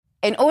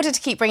In order to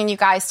keep bringing you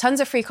guys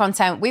tons of free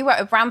content, we work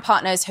with brand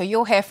partners who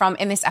you'll hear from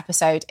in this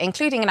episode,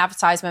 including an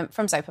advertisement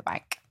from Zopa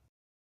Bank.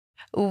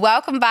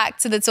 Welcome back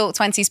to the Talk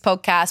 20s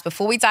podcast.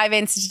 Before we dive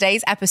into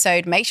today's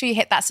episode, make sure you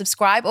hit that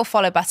subscribe or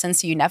follow button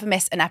so you never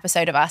miss an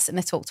episode of us in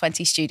the Talk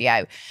 20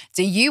 studio.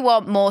 Do you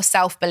want more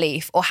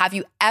self-belief, or have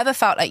you ever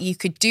felt like you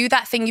could do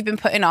that thing you've been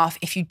putting off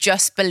if you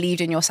just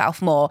believed in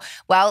yourself more?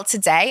 Well,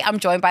 today I'm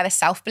joined by the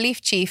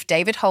self-belief chief,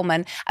 David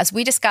Holman, as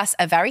we discuss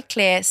a very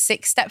clear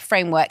 6-step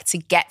framework to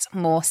get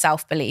more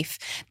self-belief.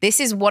 This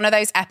is one of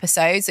those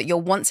episodes that you'll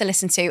want to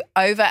listen to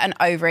over and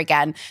over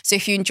again. So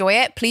if you enjoy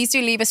it, please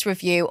do leave us a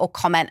review or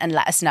comment and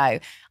let us know.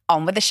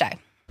 On with the show.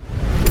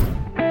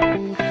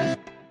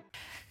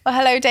 Well,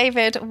 hello,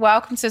 David.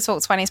 Welcome to the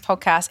Talk 20s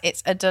podcast.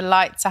 It's a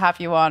delight to have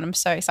you on. I'm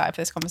so excited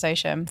for this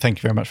conversation. Thank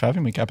you very much for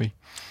having me, Gabby.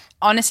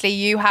 Honestly,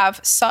 you have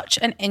such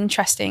an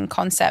interesting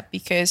concept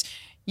because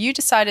you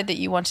decided that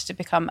you wanted to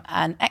become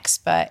an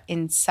expert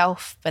in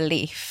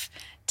self-belief.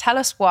 Tell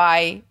us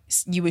why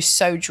you were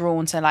so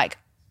drawn to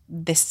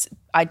this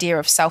idea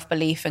of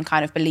self-belief and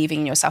kind of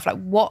believing in yourself.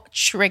 What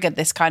triggered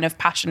this kind of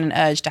passion and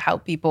urge to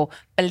help people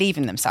believe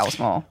in themselves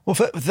more? Well,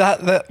 for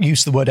that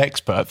use of the word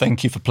expert,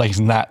 thank you for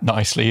placing that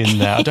nicely in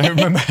there. I don't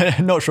remember,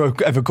 I'm not sure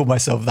I ever called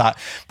myself that,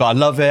 but I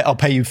love it. I'll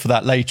pay you for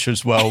that later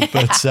as well.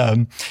 But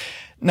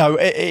no,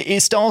 it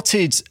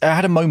started, I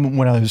had a moment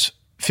when I was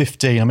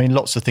 15. I mean,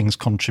 lots of things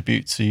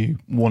contribute to you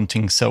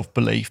wanting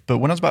self-belief. But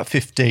when I was about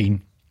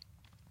 15,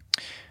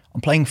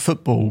 I'm playing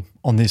football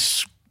on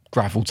this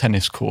gravel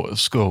tennis court at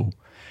school.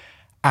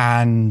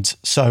 And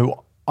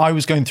so I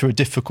was going through a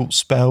difficult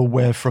spell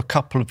where for a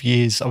couple of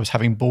years I was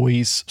having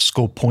boys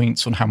score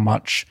points on how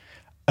much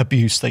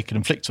abuse they could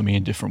inflict on me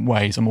in different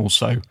ways. I'm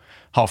also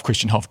half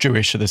Christian, half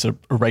Jewish, so there's a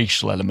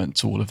racial element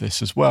to all of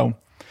this as well.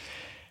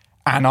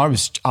 And I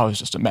was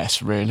just a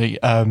mess, really,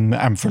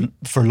 and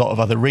for a lot of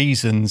other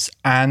reasons.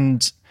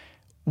 And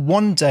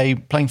one day,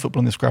 playing football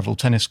on this gravel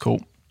tennis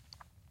court,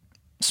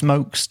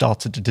 smoke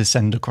started to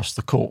descend across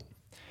the court.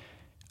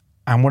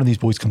 And one of these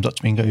boys comes up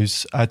to me and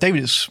goes,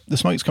 David, the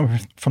smoke's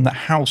coming from that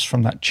house,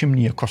 from that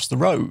chimney across the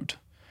road.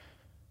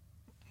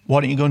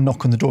 Why don't you go and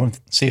knock on the door and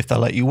see if they'll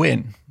let you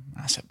in?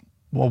 I said,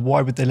 well,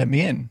 why would they let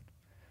me in?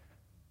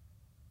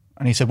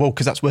 And he said, well,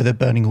 because that's where they're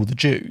burning all the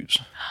Jews.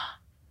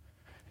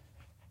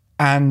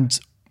 And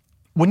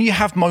when you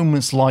have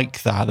moments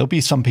like that, there'll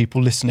be some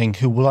people listening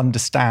who will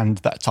understand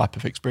that type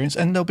of experience,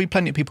 and there'll be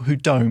plenty of people who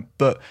don't.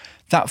 But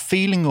that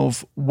feeling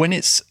of when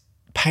it's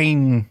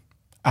pain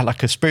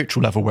at a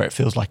spiritual level where it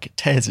feels like it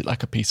tears it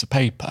like a piece of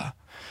paper,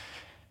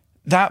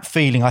 that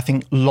feeling I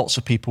think lots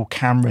of people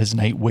can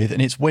resonate with.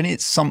 And it's when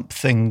it's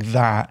something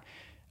that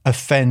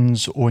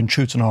offends or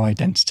intrudes on our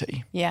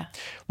identity. Yeah.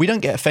 We don't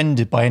get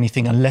offended by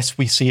anything unless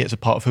we see it as a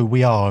part of who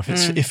we are.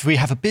 If we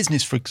have a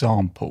business, for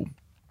example,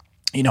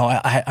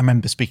 I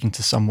remember speaking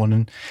to someone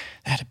and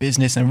they had a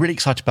business and they're really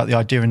excited about the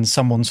idea, and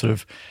someone sort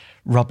of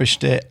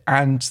rubbished it,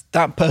 and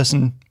that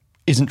person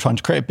isn't trying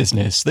to create a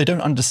business. They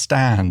don't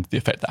understand the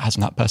effect that has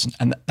on that person,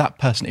 and that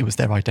person, it was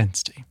their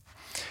identity.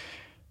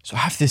 So I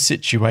have this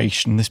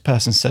situation, this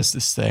person says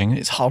this thing, and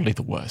it's hardly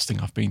the worst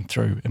thing I've been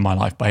through in my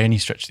life by any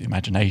stretch of the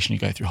imagination. You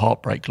go through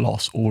heartbreak,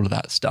 loss, all of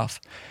that stuff.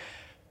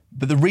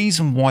 But the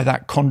reason why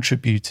that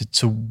contributed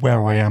to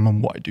where I am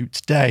and what I do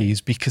today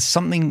is because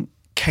something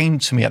came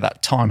to me at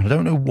that time, and I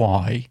don't know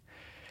why,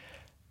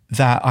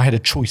 that I had a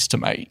choice to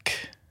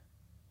make.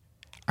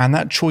 And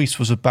that choice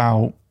was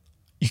about,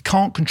 you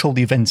can't control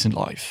the events in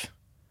life,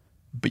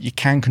 but you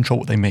can control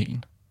what they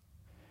mean.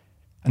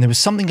 And there was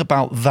something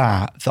about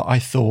that I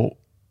thought,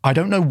 I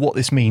don't know what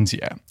this means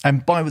yet.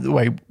 And by the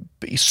way,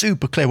 be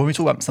super clear, when we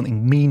talk about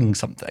something meaning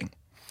something,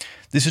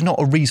 this is not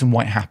a reason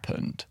why it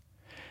happened.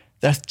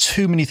 There are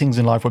too many things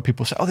in life where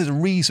people say, oh, there's a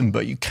reason,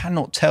 but you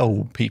cannot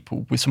tell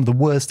people with some of the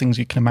worst things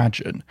you can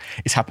imagine,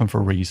 it's happened for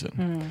a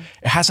reason.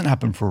 It hasn't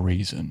happened for a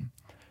reason,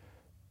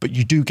 but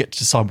you do get to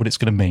decide what it's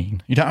going to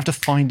mean. You don't have to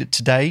find it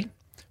today,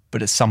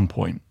 but at some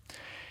point.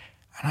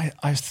 And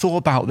I thought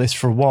about this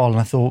for a while, and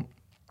I thought,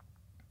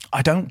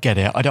 I don't get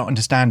it, I don't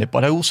understand it,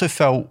 but I also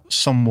felt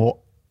somewhat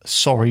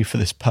sorry for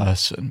this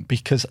person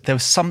because there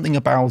was something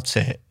about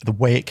it, the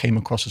way it came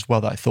across as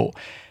well, that I thought,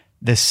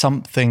 there's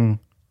something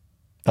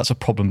that's a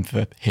problem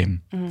for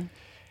him.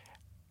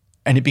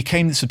 And it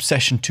became this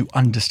obsession to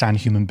understand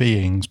human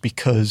beings,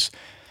 because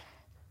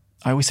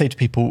I always say to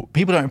people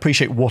don't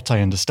appreciate what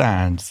I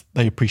understand,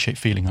 they appreciate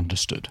feeling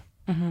understood.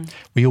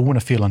 We all want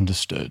to feel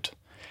understood.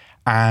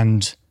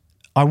 And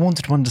I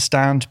wanted to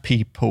understand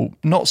people,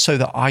 not so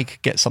that I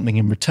could get something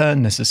in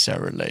return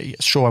necessarily.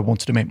 Sure, I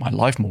wanted to make my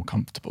life more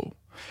comfortable,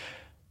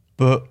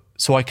 but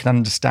so I can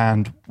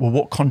understand, well,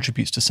 what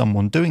contributes to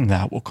someone doing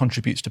that? What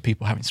contributes to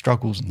people having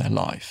struggles in their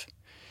life?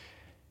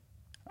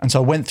 And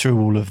so I went through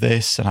all of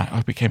this, and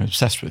I became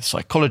obsessed with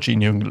psychology,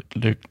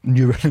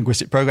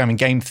 neuro-linguistic programming,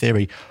 game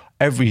theory,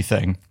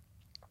 everything,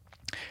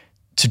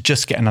 to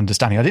just get an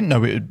understanding. I didn't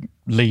know it would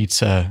lead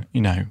to,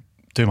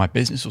 doing my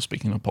business or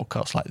speaking on a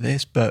podcast like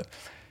this.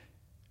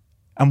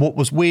 And what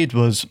was weird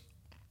was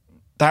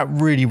that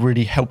really,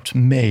 really helped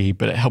me,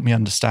 but it helped me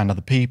understand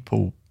other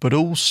people. But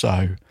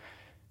also,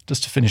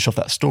 just to finish off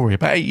that story,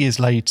 about 8 years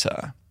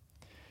later,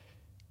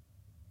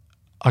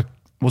 I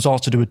was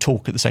asked to do a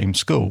talk at the same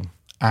school.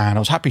 And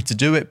I was happy to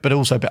do it, but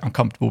also a bit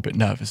uncomfortable, a bit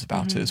nervous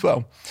about it as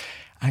well.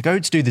 I go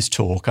to do this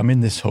talk, I'm in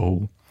this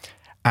hall,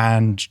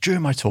 and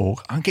during my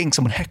talk, I'm getting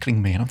someone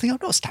heckling me. And I'm thinking, I'm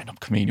not a stand-up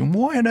comedian.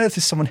 Why on earth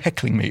is someone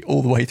heckling me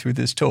all the way through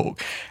this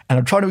talk? And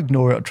I'm trying to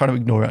ignore it, I'm trying to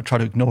ignore it, I'm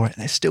trying to ignore it.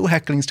 And they're still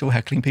heckling.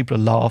 People are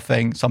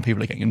laughing. Some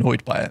people are getting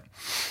annoyed by it.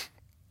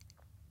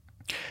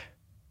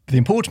 But the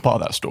important part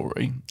of that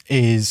story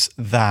is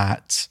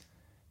that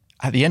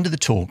at the end of the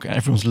talk, and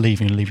everyone's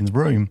leaving the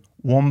room,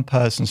 one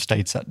person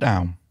stayed sat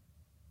down.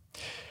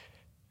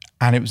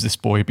 And it was this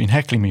boy who'd been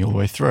heckling me all the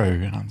way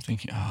through. And I'm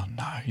thinking, oh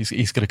no,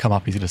 he's going to come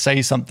up. He's going to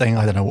say something.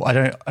 I don't know. I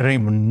don't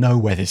even know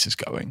where this is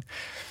going.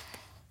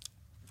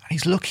 And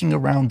he's looking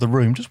around the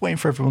room, just waiting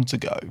for everyone to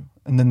go.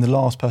 And then the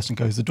last person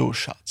goes, the door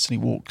shuts, and he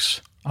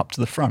walks up to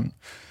the front.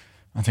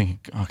 I'm thinking,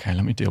 okay,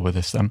 let me deal with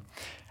this then.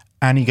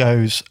 And he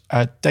goes,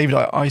 David,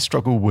 I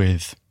struggle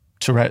with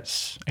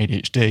Tourette's,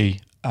 ADHD.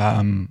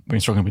 We've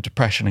been struggling with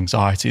depression,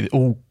 anxiety,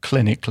 all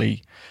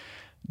clinically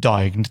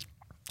diagnosed.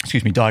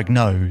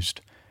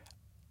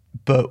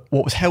 But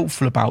what was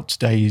helpful about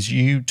today is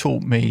you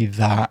taught me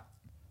that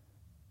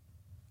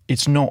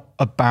it's not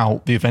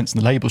about the events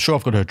and the labels. Sure,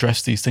 I've got to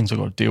address these things, I've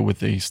got to deal with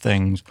these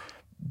things,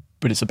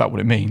 but it's about what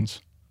it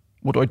means.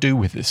 What do I do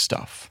with this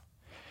stuff?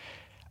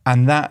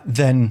 And that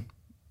then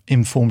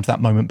informed that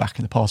moment back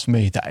in the past for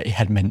me, that it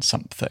had meant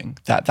something.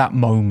 That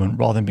moment,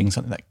 rather than being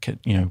something that could,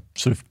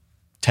 sort of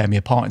tear me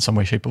apart in some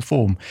way, shape or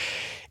form,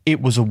 it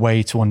was a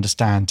way to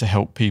understand, to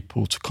help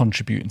people, to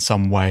contribute in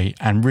some way,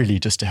 and really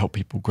just to help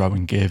people grow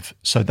and give.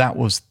 So that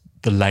was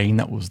the lane,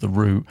 that was the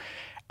route.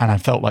 And I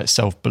felt like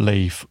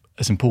self-belief,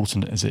 as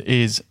important as it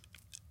is,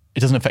 it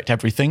doesn't affect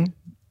everything,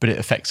 but it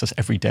affects us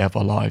every day of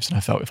our lives. And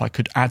I felt if I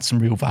could add some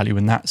real value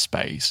in that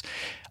space,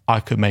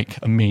 I could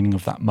make a meaning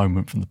of that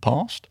moment from the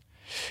past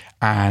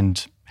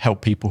and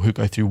help people who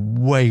go through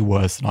way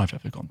worse than I've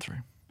ever gone through.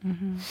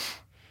 Mm-hmm.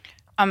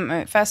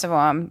 First of all,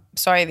 I'm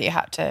sorry that you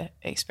had to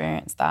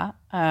experience that.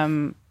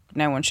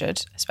 No one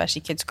should, especially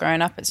kids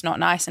growing up. It's not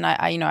nice. And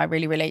I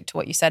really relate to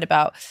what you said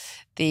about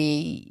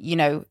the,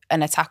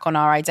 an attack on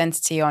our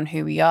identity, on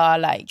who we are.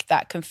 Like,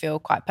 that can feel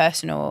quite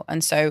personal.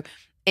 And so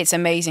it's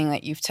amazing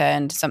that you've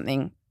turned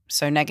something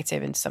so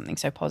negative into something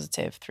so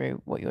positive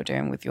through what you're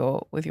doing with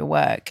your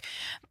work.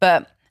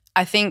 But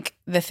I think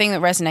the thing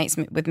that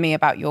resonates with me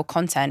about your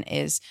content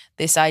is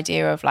this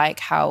idea of like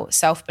how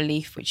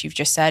self-belief, which you've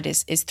just said,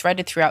 is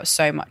threaded throughout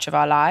so much of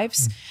our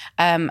lives.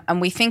 And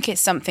we think it's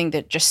something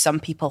that just some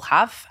people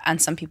have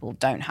and some people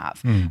don't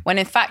have. When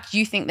in fact,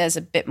 you think there's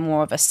a bit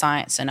more of a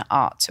science and an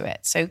art to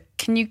it. So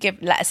can you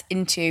let us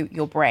into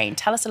your brain?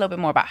 Tell us a little bit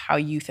more about how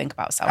you think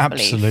about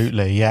self-belief.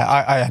 Absolutely, yeah.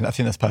 I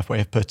think that's the perfect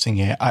way of putting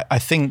it. I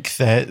think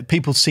that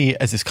people see it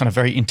as this kind of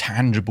very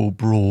intangible,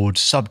 broad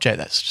subject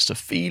that's just a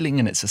feeling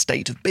and it's a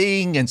state of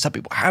being, and some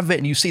people have it,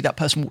 and you see that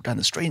person walk down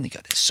the street and they go,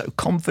 they're so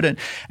confident,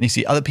 and you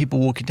see other people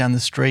walking down the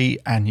street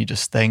and you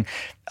just think,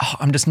 oh,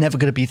 I'm just never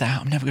going to be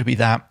that, I'm never going to be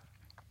that.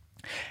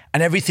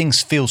 And everything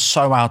feels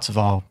so out of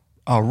our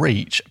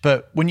reach.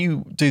 But when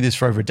you do this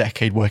for over a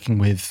decade, working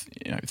with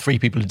 3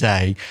 people a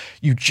day,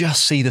 you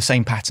just see the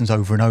same patterns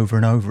over and over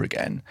and over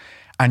again.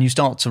 And you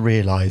start to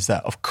realize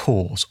that, of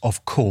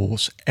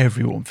course,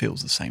 everyone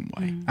feels the same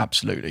way.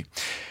 Absolutely.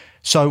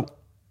 So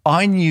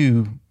I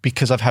knew,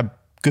 because I've had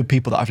good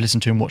people that I've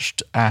listened to and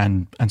watched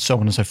and so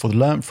on and so forth,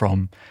 learned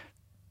from,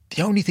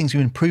 the only things you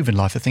improve in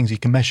life are things you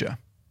can measure,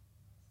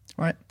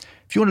 right?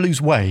 If you want to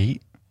lose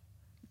weight,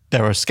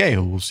 there are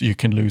scales. You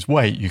can lose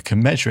weight, you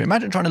can measure it.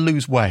 Imagine trying to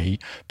lose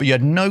weight, but you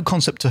had no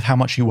concept of how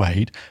much you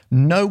weighed,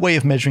 no way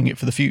of measuring it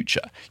for the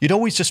future. You'd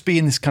always just be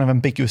in this kind of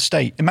ambiguous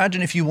state.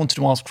 Imagine if you wanted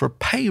to ask for a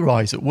pay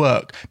rise at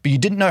work, but you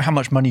didn't know how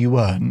much money you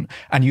earn,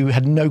 and you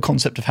had no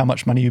concept of how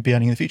much money you'd be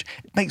earning in the future.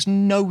 It makes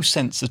no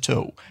sense at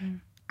all.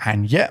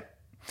 And yet,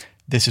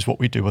 this is what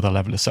we do with our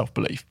level of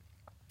self-belief,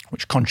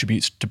 which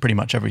contributes to pretty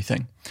much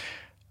everything.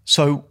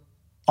 So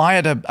I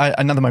had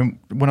another moment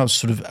when I was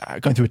sort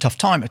of going through a tough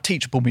time. A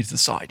teacher pulled me to the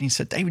side and he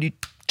said, David, you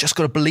just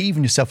got to believe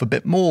in yourself a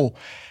bit more.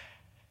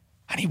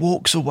 And he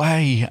walks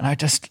away, and I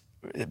just,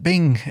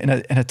 being in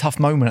a tough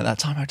moment at that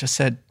time, I just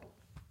said,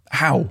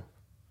 how?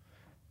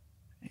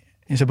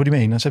 He said, what do you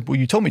mean? I said, well,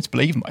 you told me to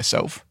believe in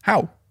myself.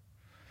 How?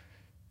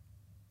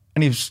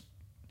 And he was,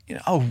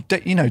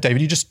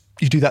 David,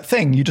 you do that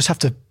thing. You just have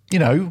to,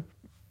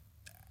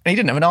 And he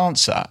didn't have an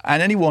answer.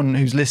 And anyone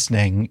who's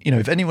listening,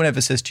 if anyone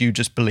ever says to you,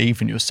 just believe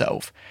in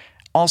yourself,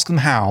 ask them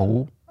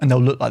how, and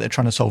they'll look like they're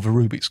trying to solve a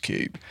Rubik's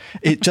Cube.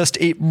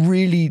 It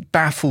really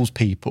baffles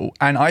people.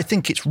 And I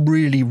think it's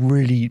really,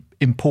 really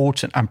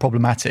important and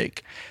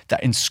problematic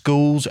that in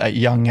schools at a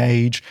young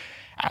age,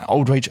 at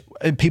older age,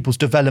 in people's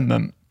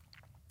development,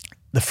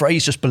 the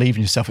phrase just believe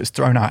in yourself is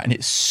thrown out, and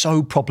it's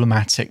so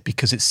problematic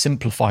because it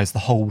simplifies the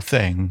whole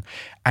thing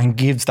and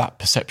gives that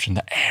perception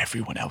that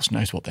everyone else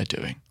knows what they're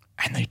doing.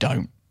 And they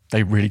don't.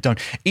 They really don't.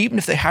 Even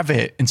if they have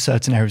it in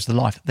certain areas of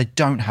their life, they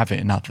don't have it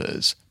in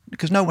others,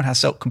 because no one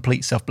has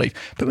complete self-belief.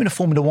 Put me in a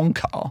Formula One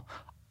car,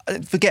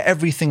 forget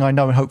everything I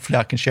know and hopefully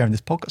I can share in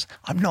this podcast,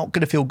 I'm not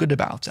going to feel good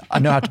about it. I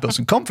know how to build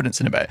some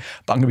confidence in it, but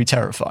I'm going to be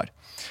terrified.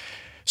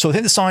 So I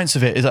think the science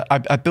of it is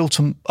I built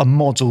a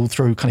model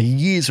through kind of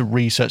years of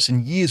research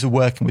and years of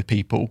working with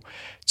people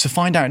to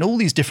find out in all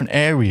these different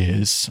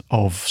areas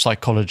of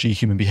psychology,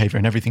 human behavior,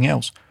 and everything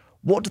else,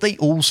 what do they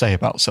all say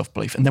about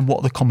self-belief? And then what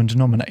are the common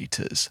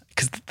denominators?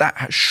 Because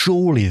that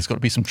surely has got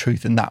to be some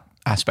truth in that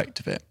aspect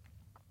of it.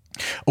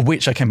 Of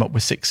which I came up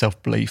with 6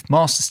 self-belief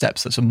master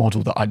steps. That's a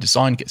model that I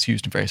designed, gets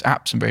used in various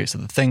apps and various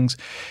other things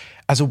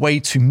as a way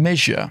to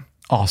measure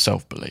our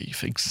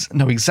self-belief,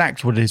 know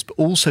exactly what it is, but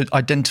also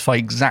identify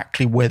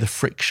exactly where the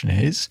friction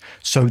is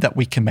so that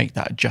we can make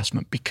that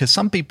adjustment. Because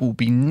some people will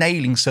be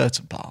nailing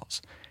certain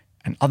parts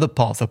and other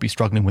parts they'll be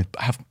struggling with,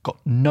 but have got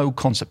no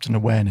concept and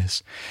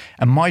awareness.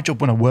 And my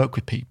job when I work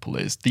with people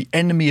is the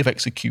enemy of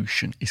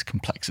execution is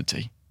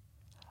complexity.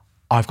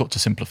 I've got to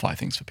simplify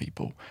things for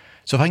people.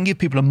 So if I can give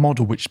people a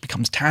model which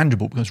becomes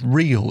tangible, becomes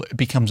real, it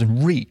becomes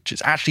in reach,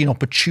 it's actually an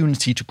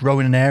opportunity to grow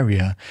in an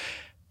area,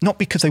 not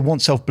because they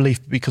want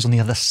self-belief, but because on the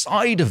other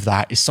side of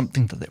that is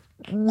something that they're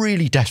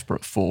really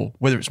desperate for,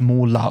 whether it's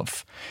more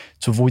love,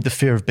 to avoid the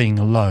fear of being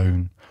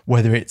alone,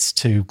 whether it's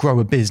to grow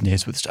a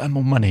business, whether it's to earn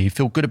more money,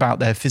 feel good about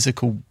their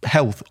physical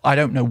health, I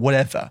don't know,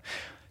 whatever.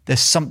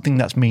 There's something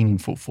that's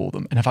meaningful for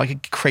them. And if I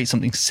could create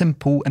something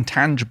simple and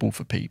tangible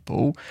for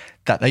people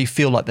that they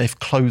feel like they've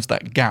closed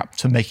that gap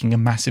to making a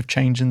massive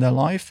change in their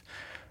life,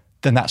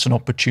 then that's an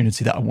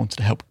opportunity that I wanted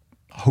to help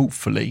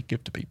hopefully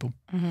give to people.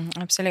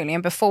 Absolutely.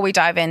 And before we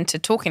dive into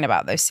talking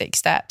about those 6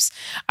 steps,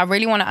 I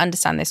really want to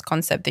understand this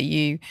concept that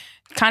you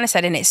kind of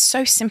said, and it's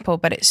so simple,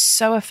 but it's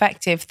so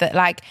effective that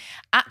like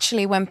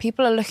actually when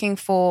people are looking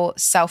for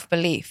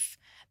self-belief,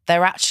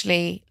 they're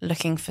actually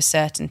looking for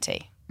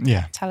certainty.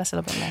 Yeah. Tell us a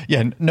little bit more.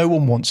 Yeah, no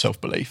one wants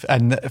self-belief.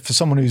 And for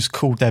someone who's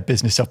called their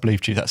business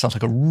self-belief chief, that sounds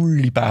like a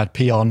really bad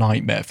PR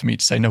nightmare for me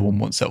to say no one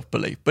wants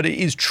self-belief. But it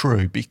is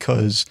true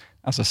because,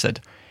 as I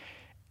said,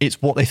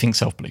 it's what they think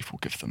self-belief will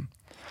give them.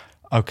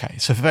 Okay,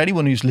 so for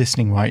anyone who's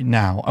listening right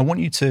now, I want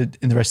you to,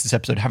 in the rest of this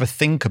episode, have a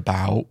think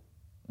about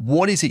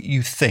what is it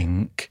you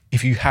think,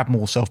 if you had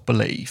more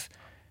self-belief,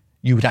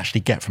 you would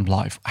actually get from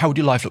life? How would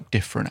your life look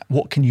different?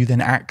 What can you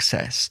then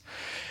access?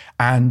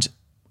 And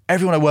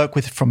everyone I work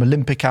with, from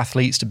Olympic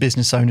athletes to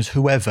business owners,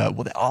 whoever,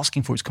 what they're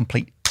asking for is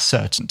complete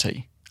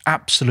certainty,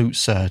 absolute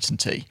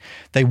certainty.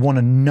 They want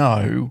to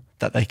know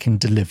that they can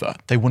deliver.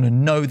 They want to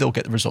know they'll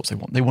get the results they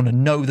want. They want to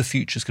know the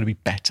future is going to be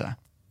better.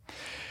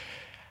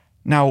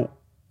 Now,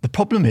 the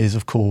problem is,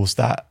 of course,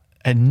 that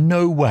in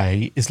no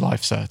way is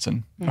life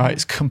certain, right?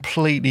 It's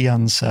completely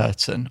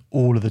uncertain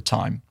all of the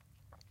time.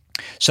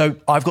 So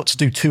I've got to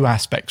do 2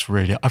 aspects,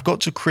 really. I've got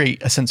to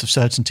create a sense of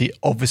certainty,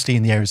 obviously,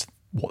 in the areas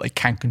of what they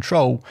can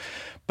control,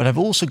 but I've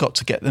also got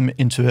to get them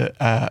into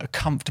a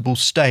comfortable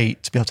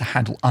state to be able to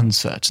handle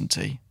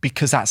uncertainty,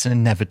 because that's an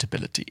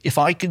inevitability. If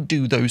I can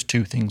do those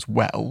 2 things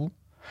well,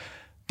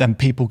 then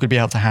people could be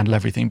able to handle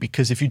everything,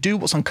 because if you do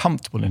what's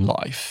uncomfortable in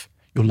life,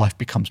 your life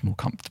becomes more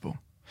comfortable.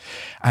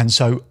 And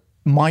so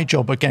my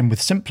job, again, with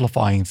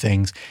simplifying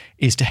things,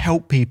 is to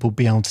help people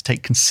be able to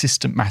take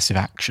consistent, massive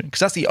action,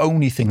 because that's the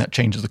only thing that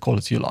changes the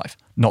quality of your life,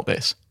 not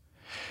this.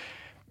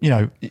 You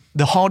know,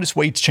 the hardest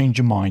way to change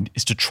your mind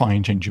is to try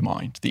and change your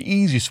mind. The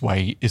easiest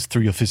way is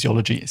through your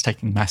physiology. It's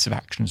taking massive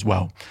action as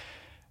well.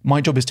 My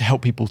job is to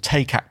help people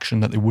take action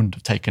that they wouldn't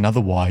have taken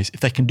otherwise. If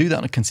they can do that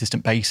on a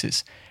consistent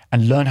basis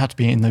and learn how to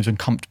be in those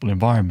uncomfortable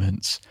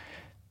environments,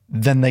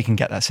 then they can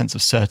get that sense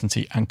of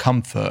certainty and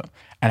comfort,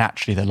 and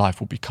actually their life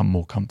will become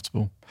more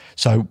comfortable.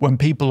 So when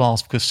people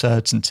ask for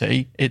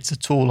certainty, it's a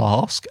tall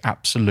ask,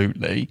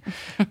 absolutely,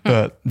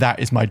 but that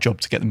is my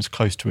job, to get them as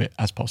close to it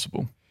as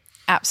possible.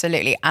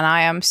 Absolutely. And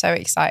I am so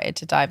excited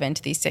to dive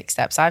into these 6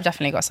 steps. I've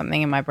definitely got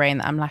something in my brain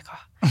that I'm like,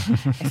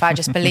 if I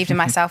just believed in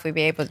myself, we'd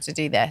be able to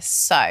do this.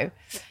 So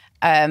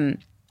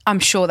I'm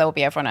sure there will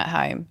be everyone at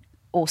home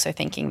also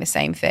thinking the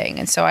same thing.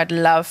 And so I'd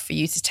love for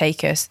you to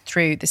take us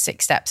through the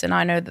 6 steps. And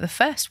I know that the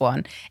first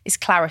one is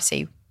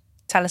clarity.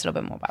 Tell us a little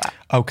bit more about that.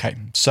 Okay.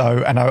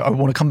 So, and I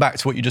want to come back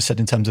to what you just said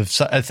in terms of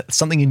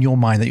something in your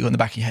mind that you got in the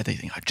back of your head that you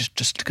think, I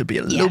just could be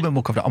a little bit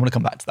more confident. I want to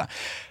come back to that.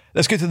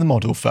 Let's go through the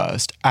model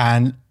first.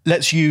 And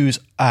let's use,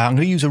 I'm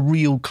going to use a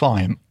real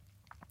client.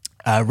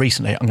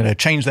 Recently, I'm going to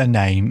change their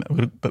name,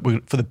 but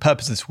for the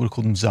purpose of this, we'll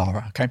call them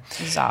Zara, okay?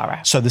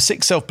 Zara. So the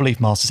 6 self-belief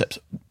master steps.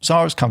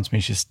 Zara's come to me,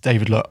 she says,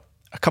 David, look,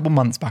 a couple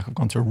months back, I've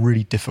gone through a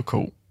really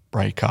difficult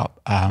breakup.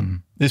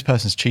 This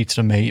person's cheated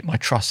on me. My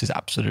trust is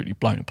absolutely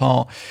blown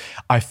apart.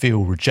 I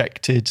feel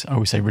rejected. I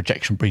always say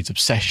rejection breeds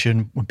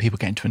obsession. When people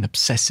get into an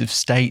obsessive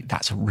state,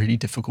 that's a really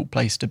difficult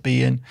place to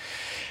be in.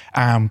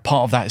 Part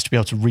of that is to be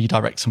able to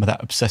redirect some of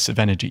that obsessive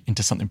energy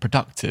into something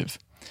productive.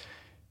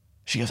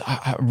 She goes,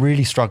 I'm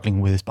really struggling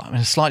with this, but I'm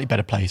in a slightly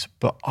better place,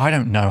 but I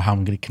don't know how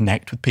I'm going to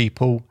connect with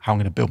people, how I'm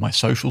going to build my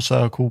social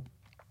circle,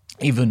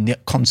 even the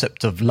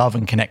concept of love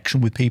and connection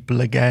with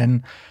people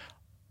again.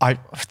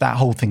 That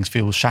whole thing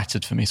feels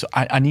shattered for me. So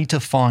I need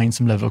to find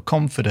some level of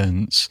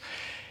confidence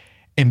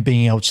in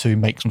being able to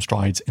make some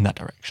strides in that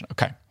direction.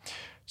 Okay.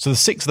 So the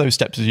 6 of those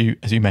steps,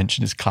 as you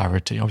mentioned, is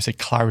clarity. I would say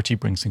clarity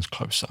brings things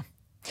closer.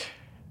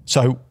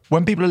 So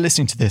when people are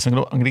listening to this, I'm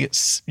going to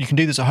get, you can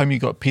do this at home.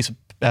 You've got a piece of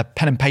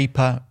pen and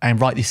paper and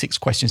write these 6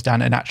 questions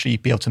down and actually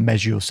be able to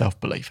measure your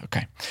self-belief.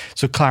 Okay.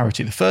 So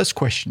clarity. The first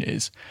question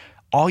is,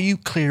 are you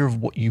clear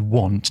of what you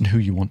want and who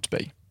you want to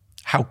be?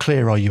 How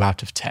clear are you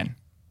out of 10?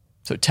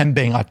 So 10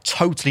 being, I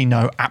totally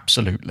know,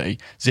 absolutely.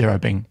 0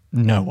 being,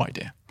 no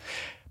idea.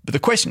 But the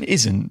question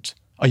isn't,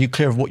 are you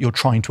clear of what you're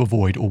trying to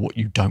avoid or what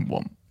you don't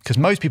want? Because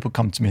most people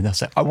come to me and they'll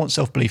say, I want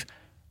self-belief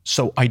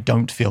so I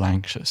don't feel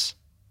anxious.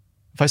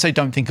 If I say,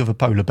 don't think of a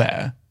polar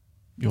bear,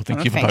 you're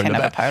thinking of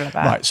a polar bear.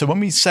 Right. So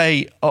when we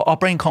say our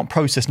brain can't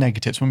process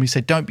negatives, when we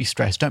say, don't be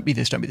stressed, don't be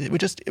this, don't be this,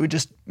 we're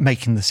just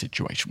making the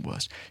situation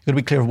worse. You've got to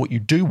be clear of what you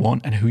do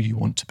want and who you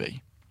want to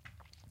be.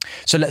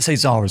 So let's say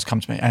Zara's come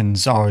to me and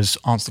Zara's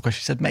answered the question.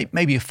 She said,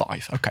 maybe a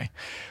 5. Okay.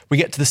 We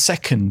get to the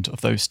second of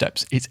those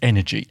steps. It's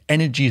energy.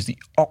 Energy is the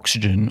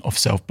oxygen of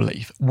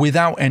self-belief.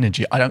 Without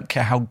energy, I don't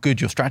care how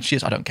good your strategy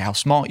is. I don't care how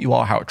smart you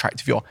are, how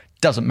attractive you are.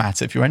 Doesn't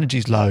matter. If your energy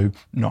is low,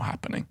 not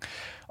happening.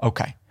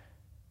 Okay.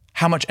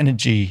 How much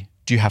energy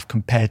do you have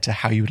compared to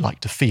how you would like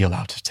to feel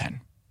out of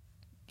 10?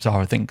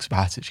 Zara thinks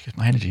about it. She goes,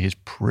 my energy is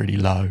pretty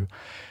low.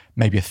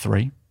 Maybe a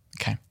 3.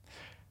 Okay.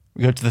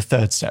 We go to the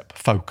third step,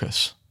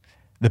 focus.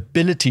 The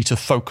ability to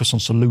focus on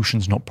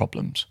solutions, not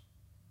problems.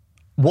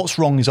 What's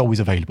wrong is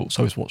always available,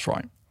 so is what's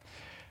right.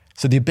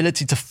 So the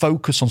ability to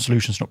focus on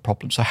solutions, not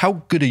problems. So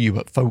how good are you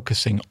at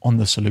focusing on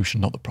the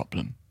solution, not the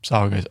problem?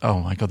 Sarah goes,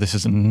 oh my God, this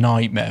is a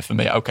nightmare for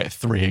me. Okay,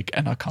 3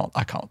 again, I can't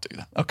do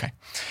that. Okay.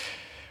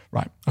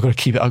 Right, I've got to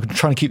keep it. I'm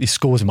trying to keep these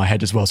scores in my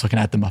head as well so I can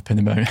add them up in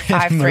the moment.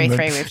 5, 3, 3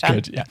 we've done.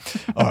 Good, yeah.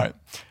 All right.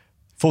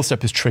 Fourth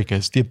step is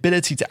triggers, the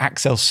ability to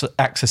access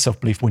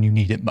self-belief when you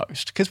need it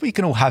most. Because we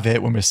can all have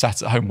it when we're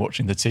sat at home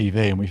watching the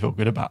TV and we feel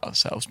good about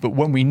ourselves. But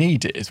when we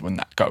need it is when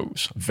that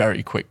goes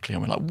very quickly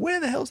and we're like, where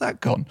the hell's that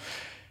gone?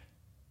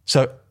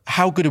 So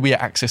how good are we at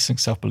accessing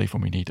self-belief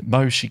when we need it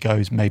most? She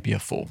goes, maybe a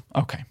 4.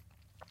 Okay.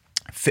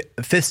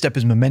 Fifth step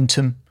is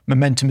momentum.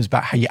 Momentum is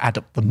about how you add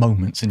up the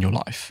moments in your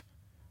life,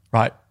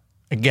 right?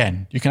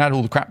 Again, you can add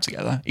all the crap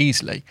together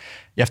easily.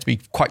 You have to be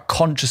quite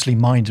consciously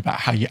minded about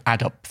how you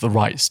add up the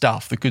right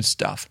stuff, the good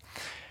stuff.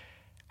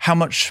 How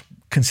much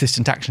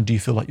consistent action do you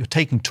feel like you're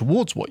taking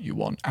towards what you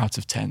want out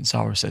of 10?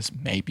 Sarah says,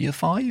 maybe a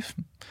 5.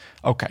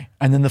 Okay.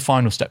 And then the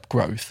final step,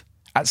 growth.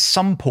 At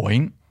some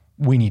point,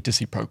 we need to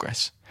see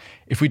progress.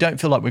 If we don't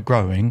feel like we're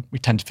growing, we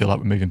tend to feel like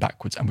we're moving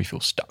backwards and we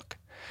feel stuck.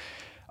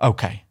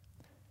 Okay.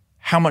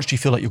 How much do you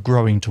feel like you're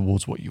growing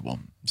towards what you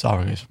want?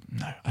 Sarah goes,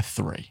 no, a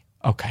 3.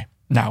 Okay.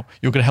 Now,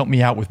 you're going to help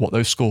me out with what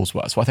those scores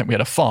were. So I think we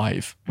had a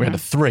 5, we had a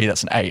 3,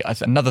 that's an 8.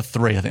 Another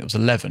 3, I think it was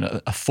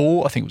 11. A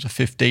 4, I think it was a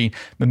 15.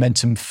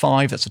 Momentum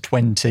 5, that's a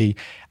 20.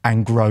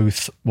 And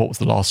growth, what was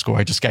the last score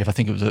I just gave? I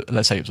think it was,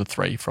 let's say it was a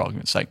 3 for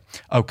argument's sake.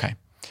 Okay.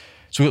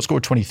 So we got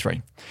scored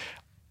 23.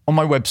 On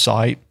my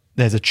website,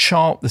 there's a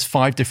chart, there's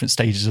 5 different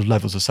stages of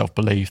levels of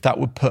self-belief. That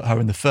would put her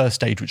in the first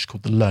stage, which is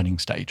called the learning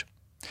stage.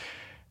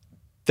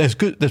 There's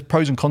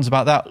pros and cons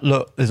about that.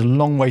 Look, there's a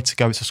long way to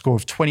go. It's a score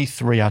of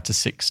 23 out of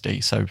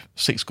 60. So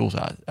 6 scores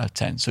out of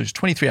 10. So it's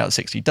 23 out of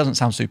 60. It doesn't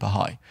sound super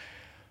high.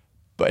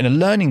 But in a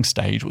learning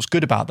stage, what's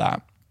good about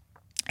that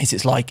is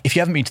it's like if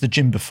you haven't been to the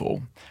gym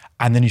before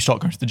and then you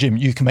start going to the gym,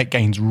 you can make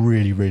gains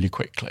really, really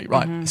quickly,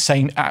 right?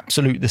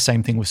 Absolutely the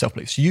same thing with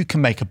self-belief. So you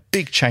can make a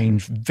big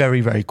change very,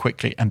 very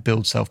quickly and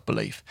build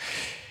self-belief.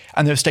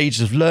 And there are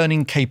stages of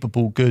learning,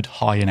 capable, good,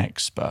 high, and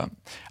expert.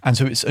 And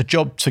so it's a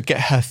job to get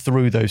her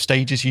through those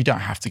stages. You don't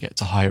have to get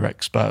to higher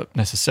expert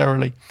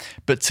necessarily,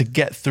 but to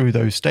get through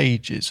those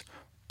stages.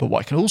 But what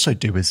I can also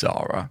do with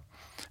Zara,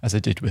 as I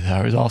did with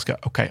her, is ask her,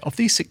 okay, of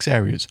these 6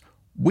 areas,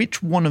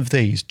 which one of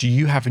these do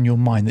you have in your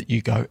mind that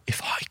you go, if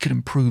I could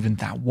improve in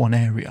that one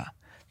area,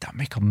 that'd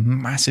make a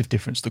massive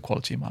difference to the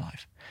quality of my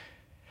life?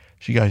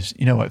 She goes,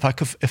 you know what,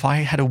 if I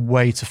had a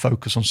way to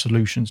focus on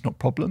solutions, not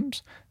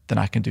problems, then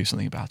I can do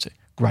something about it.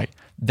 Great.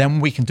 Then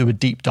we can do a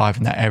deep dive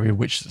in that area,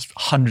 which is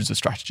hundreds of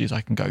strategies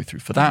I can go through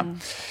for that.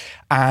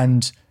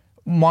 And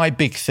my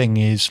big thing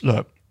is,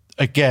 look,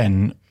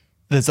 again,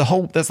 there's the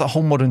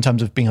whole model in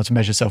terms of being able to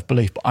measure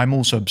self-belief, but I'm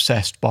also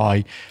obsessed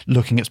by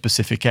looking at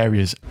specific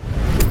areas.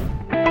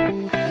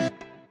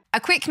 A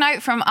quick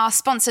note from our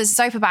sponsors,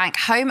 Zopa Bank,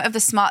 home of the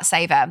Smart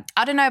Saver.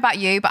 I don't know about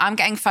you, but I'm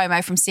getting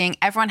FOMO from seeing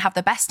everyone have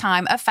the best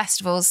time at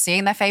festivals,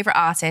 seeing their favourite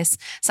artists.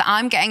 So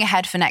I'm getting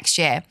ahead for next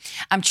year.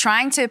 I'm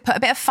trying to put a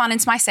bit of fun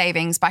into my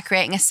savings by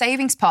creating a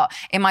savings pot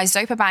in my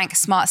Zopa Bank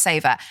Smart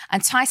Saver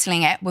and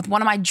titling it with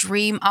one of my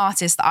dream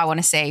artists that I want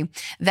to see.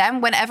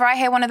 Then whenever I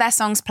hear one of their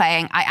songs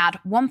playing, I add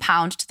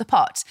 £1 to the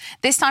pot.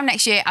 This time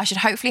next year, I should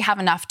hopefully have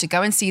enough to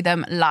go and see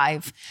them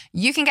live.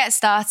 You can get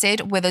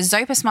started with a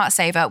Zopa Smart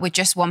Saver with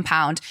just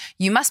 £1.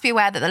 You must be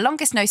aware that the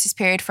longest notice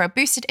period for a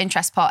boosted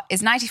interest pot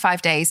is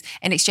 95 days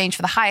in exchange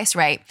for the highest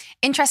rate.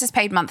 Interest is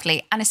paid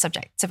monthly and is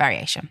subject to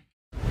variation.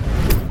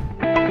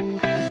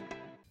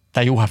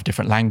 they all have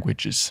different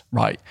languages,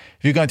 right?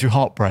 If you're going through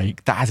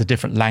heartbreak, that has a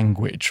different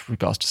language with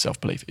regards to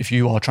self-belief. If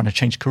you are trying to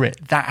change career,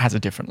 that has a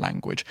different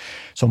language.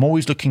 So I'm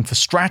always looking for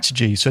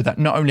strategies so that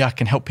not only I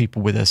can help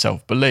people with their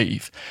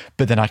self-belief,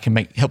 but then I can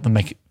help them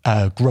make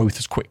growth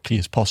as quickly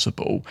as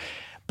possible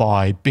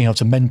by being able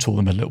to mentor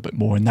them a little bit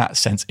more in that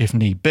sense, if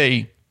need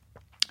be,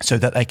 so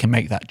that they can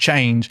make that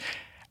change.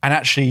 And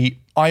actually,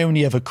 I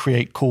only ever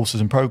create courses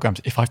and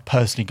programs if I've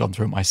personally gone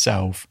through it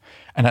myself.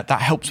 And that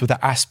helps with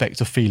that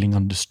aspect of feeling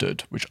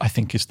understood, which I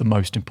think is the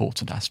most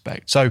important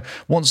aspect. So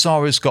once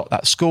Zara's got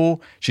that score,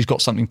 she's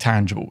got something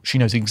tangible. She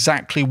knows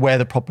exactly where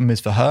the problem is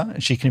for her,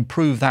 and she can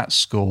improve that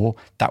score.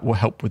 That will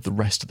help with the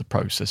rest of the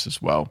process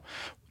as well.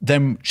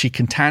 Then she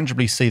can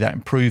tangibly see that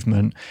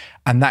improvement,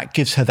 and that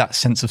gives her that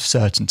sense of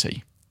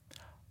certainty.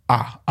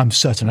 I'm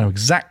certain I know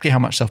exactly how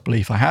much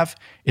self-belief I have.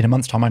 In a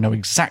month's time, I know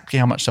exactly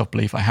how much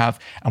self-belief I have.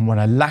 And when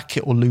I lack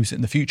it or lose it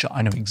in the future,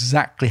 I know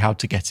exactly how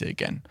to get it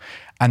again.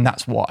 And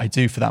that's what I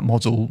do for that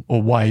model,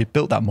 or why I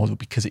built that model,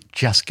 because it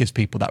just gives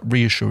people that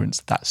reassurance,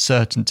 that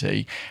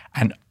certainty.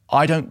 And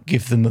I don't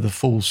give them the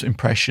false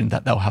impression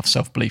that they'll have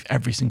self-belief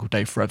every single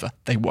day forever.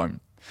 They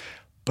won't.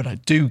 But I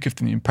do give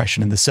them the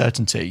impression and the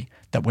certainty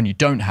that when you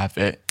don't have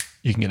it,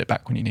 you can get it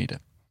back when you need it.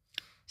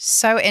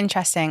 So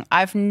interesting.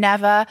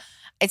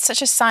 It's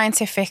such a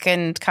scientific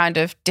and kind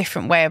of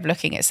different way of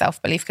looking at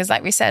self-belief, because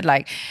like we said,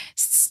 like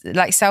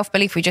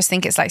self-belief, we just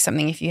think it's like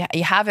something if you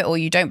have it or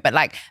you don't, but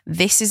like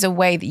this is a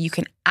way that you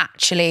can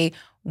actually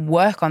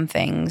work on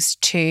things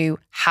to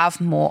have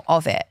more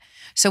of it.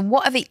 So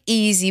what are the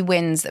easy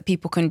wins that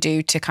people can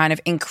do to kind of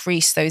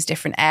increase those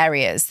different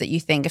areas that you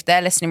think, if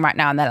they're listening right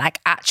now and they're like,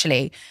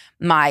 actually,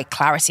 my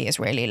clarity is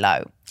really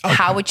low? Okay.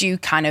 How would you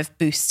kind of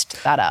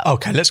boost that up?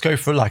 Okay, let's go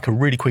for like a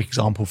really quick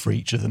example for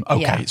each of them.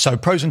 Okay, So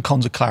pros and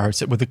cons of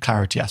clarity, with the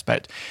clarity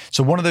aspect.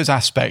 So one of those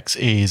aspects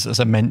is, as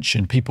I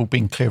mentioned, people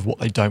being clear of what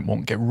they don't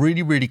want. Get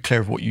really, really clear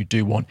of what you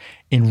do want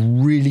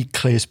in really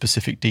clear,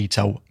 specific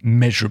detail,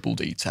 measurable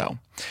detail.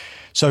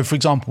 So for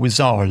example, with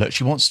Zara, look,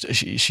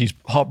 she's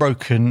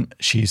heartbroken,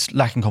 she's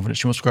lacking confidence,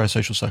 she wants to grow a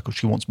social circle,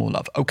 she wants more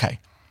love. Okay,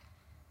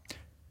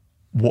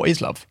 what is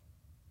love?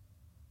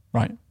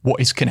 Right? What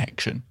is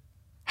connection?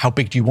 How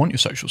big do you want your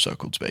social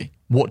circle to be?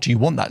 What do you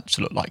want that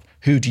to look like?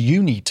 Who do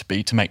you need to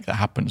be to make that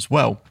happen as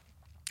well?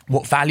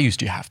 What values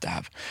do you have to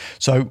have?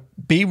 So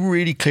be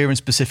really clear and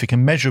specific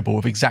and measurable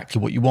of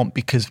exactly what you want,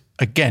 because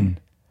again,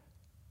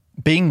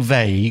 being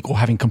vague or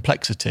having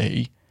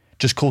complexity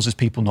just causes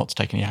people not to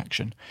take any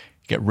action.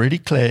 Get really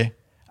clear,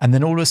 and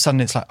then all of a sudden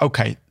it's like,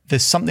 okay,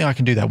 there's something I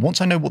can do there. Once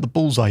I know what the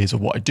bullseye is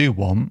of what I do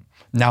want,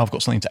 now I've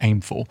got something to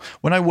aim for.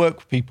 When I work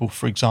with people,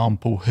 for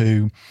example,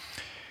 who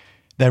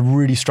they're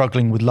really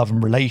struggling with love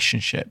and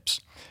relationships,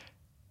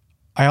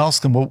 I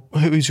ask them, well,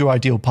 who's your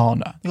ideal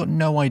partner? They've got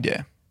no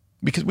idea,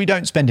 because we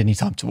don't spend any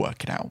time to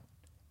work it out.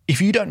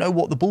 If you don't know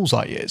what the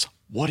bullseye is,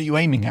 what are you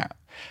aiming at?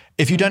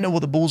 If you don't know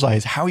what the bullseye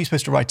is, how are you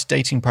supposed to write a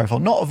dating profile,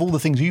 not of all the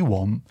things you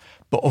want,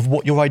 but of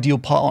what your ideal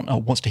partner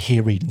wants to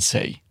hear, read, and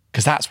see?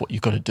 Because that's what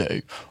you've got to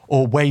do,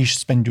 or where you should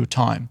spend your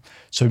time.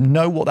 So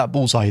know what that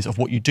bullseye is of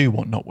what you do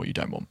want, not what you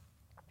don't want.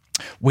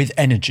 With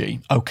energy,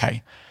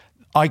 okay,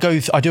 I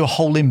do a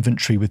whole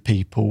inventory with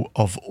people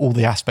of all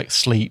the aspects: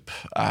 sleep,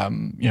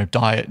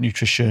 diet,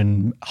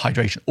 nutrition,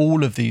 hydration,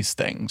 all of these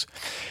things.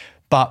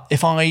 But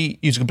if I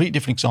use a completely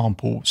different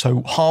example,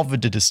 so Harvard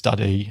did a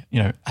study,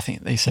 I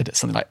think they said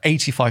something like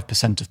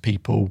 85% of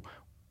people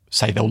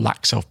say they've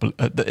lacked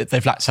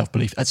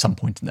self-belief at some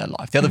point in their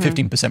life. The other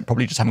 15%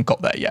 probably just haven't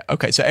got there yet.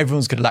 Okay, so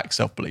everyone's going to lack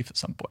self-belief at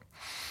some point.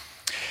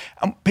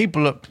 And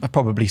people have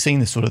probably seen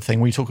this sort of thing.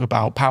 We talk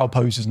about power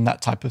poses and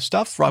that type of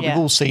stuff, right? Yeah.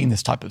 We've all seen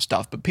this type of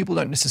stuff, but people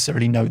don't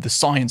necessarily know the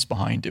science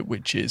behind it,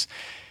 which is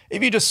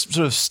if you just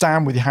sort of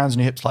stand with your hands on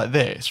your hips like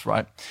this,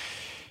 right?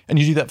 And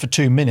you do that for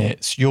 2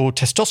 minutes, your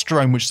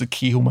testosterone, which is a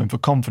key hormone for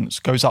confidence,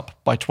 goes up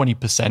by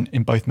 20%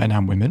 in both men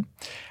and women.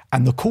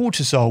 And the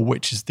cortisol,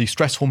 which is the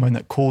stress hormone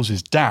that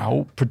causes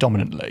doubt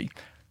predominantly,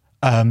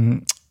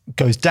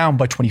 goes down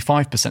by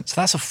 25%. So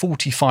that's a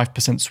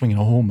 45% swing in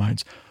our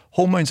hormones.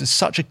 Hormones are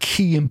such a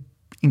key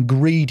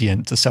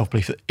ingredient to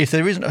self-belief that if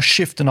there isn't a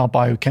shift in our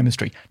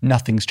biochemistry,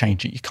 nothing's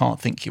changing. You can't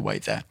think your way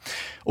there.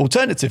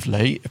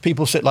 Alternatively, if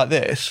people sit like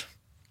this,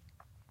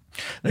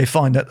 they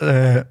find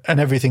that, and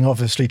everything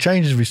obviously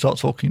changes if we start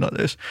talking like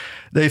this,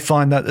 they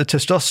find that the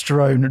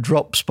testosterone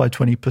drops by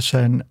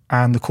 20%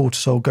 and the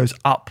cortisol goes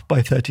up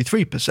by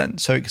 33%.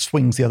 So it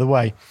swings the other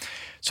way.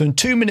 So in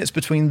 2 minutes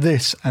between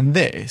this and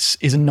this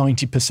is a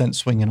 90%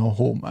 swing in our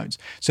hormones.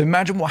 So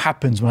imagine what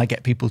happens when I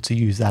get people to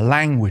use their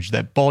language,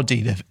 their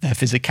body, their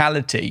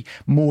physicality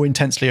more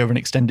intensely over an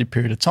extended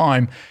period of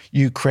time.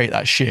 You create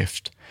that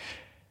shift,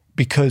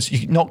 because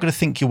you're not going to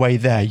think your way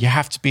there. You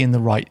have to be in the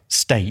right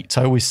state.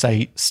 So I always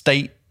say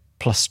state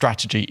plus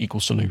strategy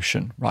equals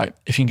solution, right?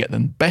 If you can get the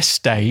best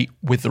state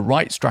with the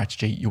right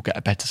strategy, you'll get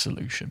a better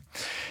solution.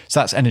 So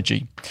that's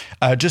energy.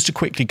 Just to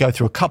quickly go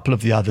through a couple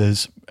of the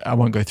others, I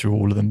won't go through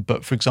all of them,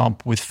 but for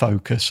example, with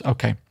focus,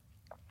 okay.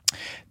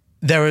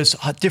 There is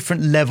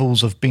different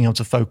levels of being able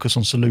to focus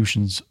on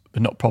solutions,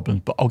 but not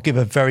problems. But I'll give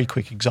a very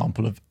quick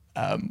example of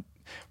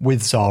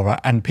with Zara,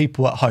 and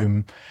people at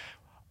home,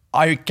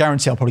 I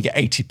guarantee I'll probably get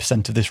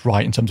 80% of this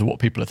right in terms of what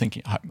people are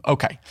thinking at home.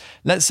 Okay,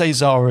 let's say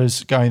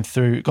Zara's gone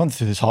through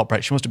this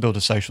heartbreak. She wants to build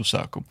a social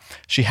circle.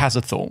 She has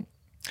a thought.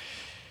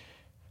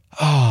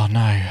 Oh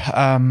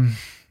no,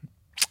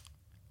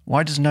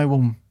 why does no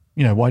one,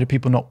 why do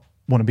people not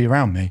want to be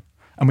around me?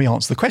 And we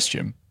answer the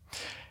question.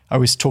 I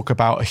always talk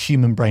about a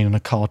human brain and a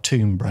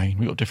cartoon brain.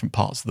 We've got different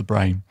parts of the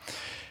brain.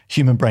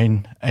 Human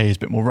brain is a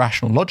bit more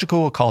rational,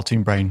 logical. A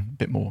cartoon brain, a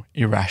bit more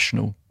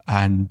irrational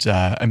and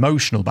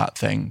emotional about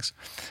things.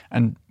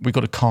 And we've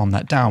got to calm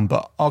that down.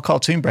 But our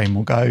cartoon brain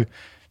will go,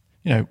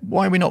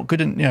 why are we not good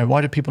at,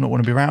 why do people not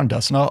want to be around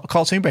us? And our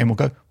cartoon brain will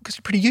go, because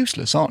you're pretty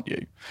useless, aren't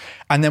you?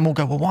 And then we'll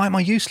go, well, why am I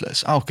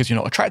useless? Oh, because you're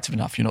not attractive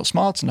enough, you're not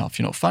smart enough,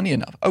 you're not funny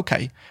enough.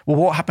 Okay, well,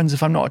 what happens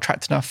if I'm not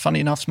attractive enough, funny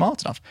enough,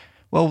 smart enough?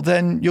 Well,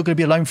 then you're going to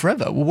be alone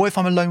forever. Well, what if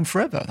I'm alone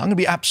forever? I'm going to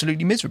be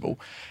absolutely miserable.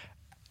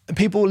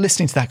 People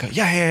listening to that go,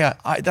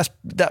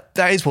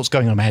 that is what's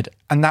going on in my head.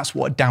 And that's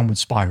what a downward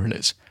spiral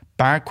is.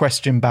 Bad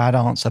question, bad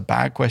answer,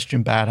 bad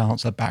question, bad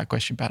answer, bad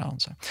question, bad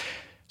answer.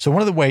 So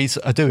one of the ways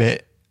I do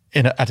it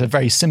at a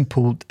very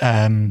simple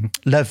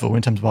level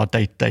in terms of our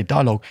day-to-day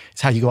dialogue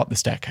is how you go up the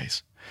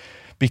staircase.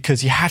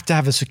 Because you have to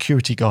have a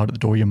security guard at the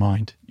door of your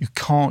mind. You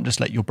can't just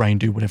let your brain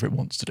do whatever it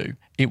wants to do.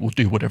 It will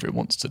do whatever it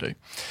wants to do.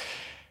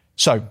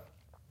 So,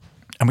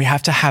 and we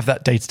have to have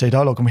that day-to-day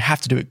dialogue, and we have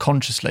to do it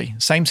consciously.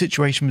 Same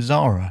situation with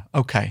Zara.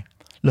 Okay,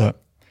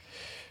 look,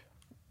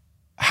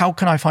 how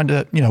can I find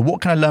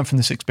what can I learn from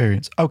this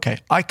experience? Okay,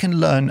 I can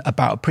learn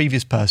about a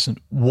previous person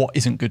what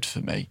isn't good for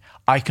me.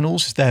 I can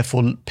also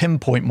therefore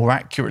pinpoint more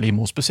accurately,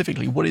 more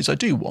specifically what it is I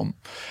do want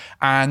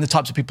and the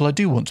types of people I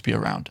do want to be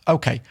around.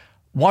 Okay,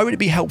 why would it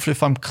be helpful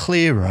if I'm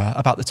clearer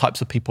about the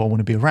types of people I want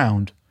to be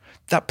around?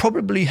 That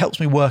probably helps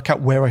me work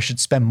out where I should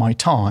spend my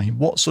time,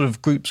 what sort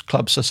of groups,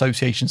 clubs,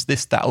 associations,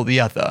 this, that, or the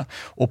other,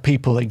 or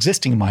people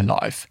existing in my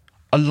life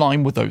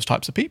align with those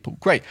types of people.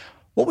 Great.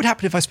 What would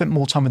happen if I spent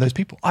more time with those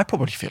people? I'd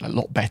probably feel a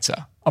lot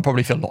better. I'd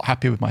probably feel a lot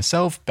happier with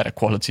myself, better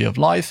quality of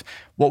life.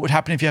 What would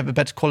happen if you have a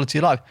better quality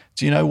of life?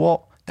 Do you know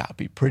what? That would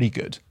be pretty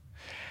good.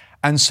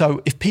 And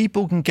so if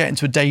people can get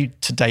into a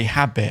day-to-day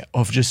habit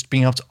of just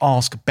being able to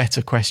ask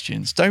better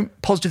questions,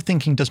 positive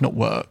thinking does not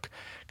work.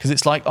 Because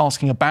it's like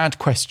asking a bad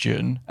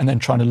question and then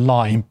trying to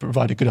lie and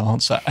provide a good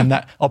answer. And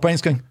that our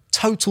brain's going,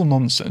 total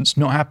nonsense,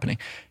 not happening.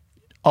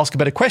 Ask a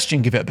better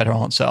question, give it a better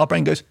answer. Our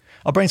brain's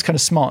kind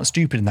of smart and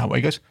stupid in that way.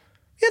 It goes,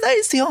 yeah, that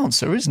is the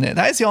answer, isn't it?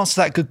 That is the answer to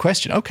that good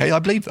question. Okay, I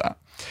believe that.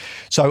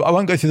 So I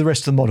won't go through the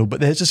rest of the model, but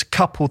there's just a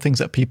couple of things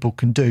that people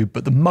can do.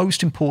 But the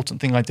most important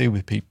thing I do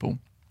with people,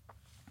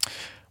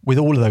 with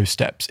all of those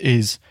steps,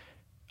 is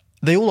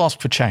they all ask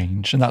for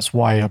change. And that's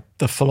why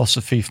the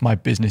philosophy for my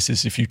business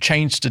is if you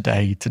change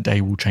today, today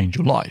will change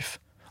your life.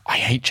 I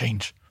hate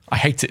change. I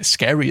hate it. It's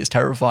scary. It's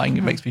terrifying.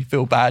 It makes me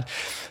feel bad.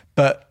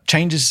 But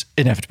change is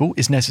inevitable,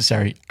 it's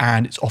necessary.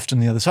 And it's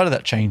often the other side of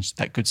that change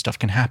that good stuff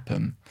can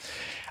happen.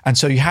 And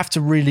so you have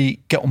to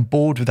really get on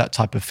board with that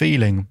type of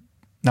feeling.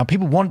 Now,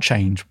 people want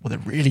change. What they're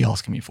really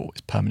asking me for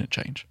is permanent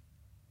change.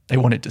 They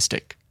want it to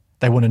stick.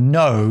 They want to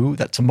know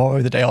that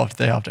tomorrow, the day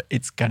after,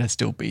 it's going to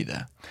still be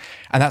there.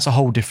 And that's a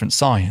whole different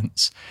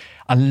science.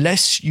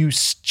 Unless you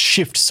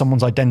shift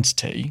someone's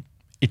identity,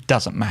 it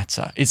doesn't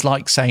matter. It's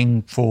like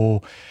saying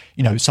for,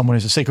 someone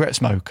who's a cigarette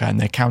smoker and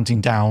they're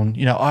counting down,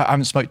 I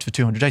haven't smoked for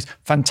 200 days.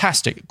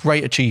 Fantastic.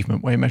 Great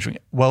achievement. Where you're measuring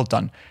it. Well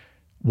done.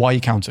 Why are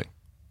you counting?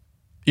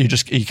 Are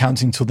you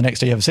counting until the next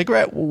day you have a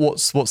cigarette?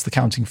 What's the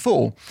counting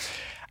for?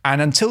 And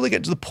until they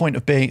get to the point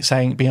of being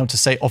able to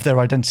say of their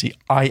identity,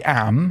 I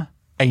am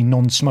a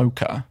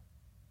non-smoker,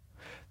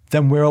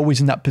 then we're always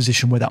in that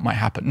position where that might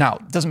happen. Now,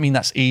 it doesn't mean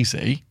that's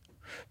easy,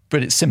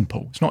 but it's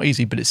simple. It's not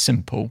easy, but it's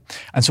simple.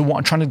 And so what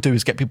I'm trying to do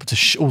is get people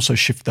to also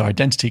shift their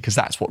identity, because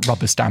that's what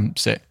rubber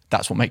stamps it.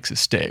 That's what makes it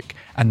stick.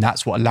 And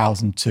that's what allows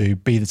them to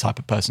be the type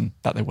of person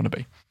that they want to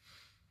be.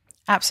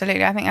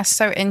 Absolutely. I think that's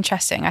so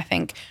interesting. I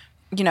think,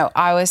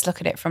 I always look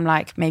at it from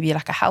maybe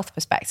a health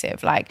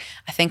perspective. I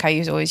think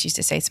I always used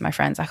to say to my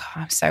friends, oh,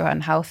 I'm so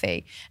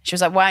unhealthy. She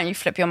was like, why don't you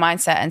flip your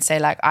mindset and say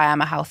I am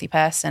a healthy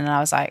person? And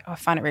I was like, I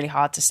find it really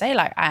hard to say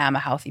I am a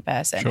healthy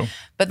person. Sure.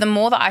 But the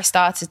more that I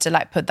started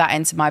to put that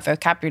into my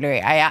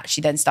vocabulary, I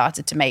actually then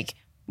started to make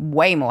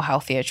way more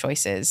healthier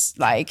choices,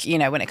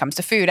 when it comes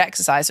to food,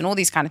 exercise, and all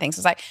these kind of things.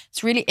 It's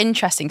it's really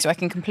interesting. So I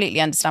can completely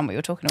understand what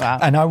you're talking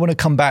about. And I want to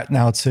come back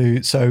now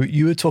so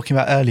you were talking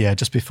about earlier,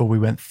 just before we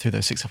went through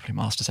those 6 Supplement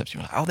Master Steps, you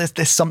were like, oh,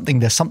 there's something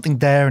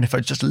there. And if I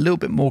was just a little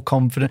bit more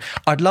confident,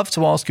 I'd love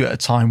to ask you at a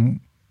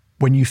time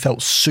when you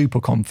felt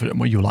super confident,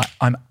 where you were like,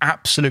 I'm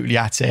absolutely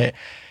at it.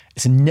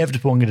 It's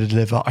inevitable I'm going to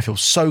deliver. I feel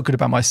so good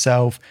about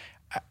myself.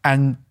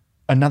 And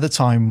another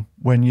time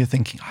when you're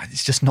thinking,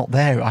 it's just not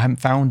there, I haven't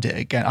found it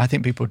again. I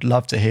think people would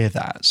love to hear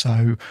that.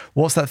 So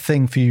what's that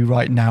thing for you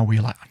right now where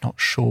you're like, I'm not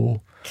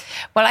sure?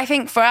 Well, I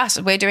think for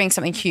us, we're doing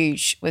something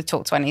huge with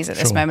Talk 20s at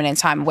this moment in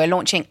time. We're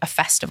launching a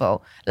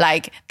festival.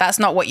 That's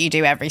not what you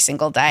do every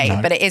single day,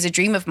 but it is a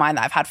dream of mine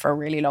that I've had for a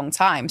really long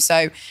time.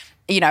 So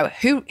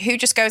who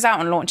just goes out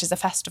and launches a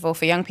festival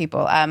for young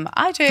people?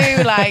 I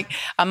do, like,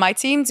 and my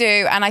team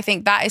do. And I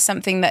think that is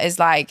something that is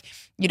like,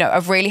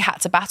 I've really had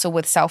to battle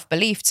with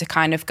self-belief to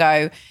kind of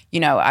go,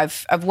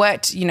 I've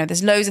worked,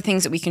 there's loads of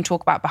things that we can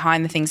talk about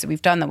behind the things that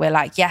we've done that we're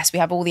like, yes, we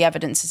have all the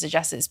evidence to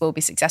suggest that this will be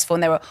successful.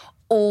 And there are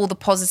all the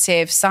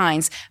positive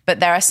signs,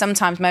 but there are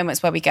sometimes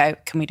moments where we go,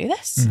 can we do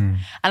this?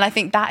 And I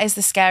think that is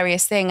the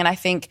scariest thing. And I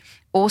think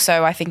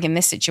in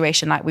this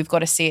situation, like, we've got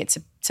to see it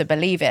to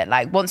believe it.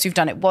 Like, once we've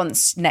done it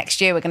once,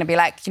 next year, we're going to be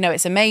like,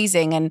 it's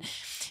amazing. And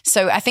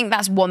so I think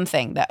that's one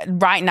thing that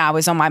right now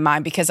is on my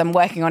mind, because I'm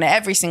working on it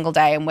every single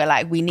day, and we're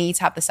like, we need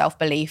to have the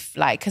self-belief,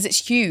 like, because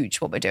it's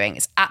huge what we're doing.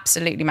 It's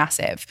absolutely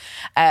massive.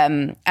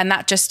 And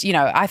that just,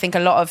 I think a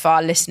lot of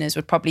our listeners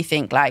would probably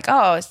think like,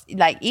 oh, it's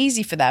like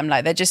easy for them.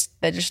 Like they're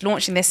just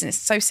launching this and it's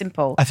so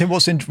simple. I think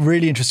what's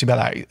really interesting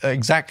about that,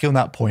 exactly on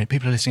that point,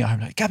 people are listening at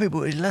home like, Gabby,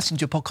 we listen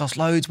to your podcast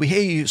loads. We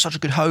hear you, you're such a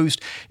good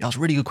host. You ask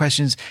really good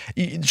questions.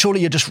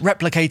 Surely you're just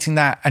replicating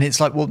that. And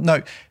it's like, well,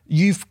 no,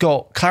 you've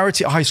got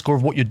clarity at high score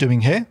of what you're doing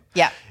here.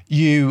 Yeah.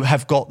 You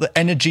have got the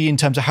energy in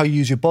terms of how you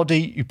use your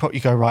body. You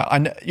go,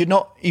 right, you're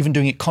not even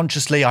doing it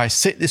consciously. I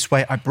sit this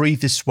way, I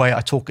breathe this way,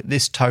 I talk at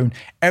this tone.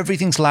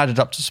 Everything's laddered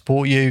up to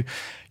support you.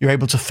 You're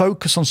able to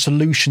focus on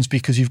solutions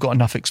because you've got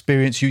enough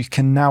experience. You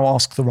can now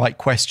ask the right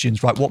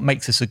questions, right? What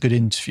makes this a good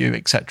interview,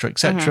 et cetera, et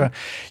cetera.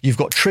 Mm-hmm. You've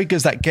got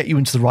triggers that get you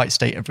into the right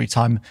state every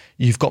time.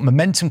 You've got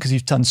momentum because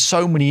you've done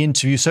so many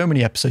interviews, so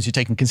many episodes, you've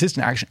taken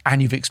consistent action,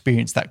 and you've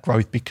experienced that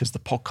growth because the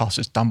podcast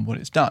has done what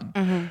it's done.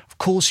 Mm-hmm. Of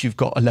course, you've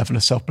got a level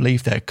of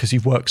self-belief there because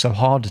you've worked so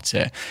hard at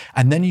it.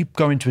 And then you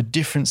go into a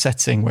different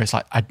setting where it's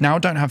like, I now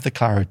don't have the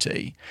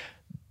clarity.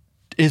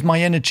 Is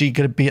my energy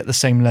going to be at the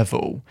same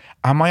level?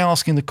 Am I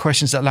asking the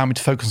questions that allow me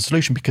to focus on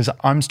solution? Because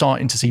I'm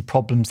starting to see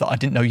problems that I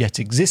didn't know yet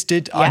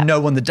existed. Yeah. I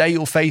know on the day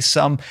you'll face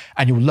some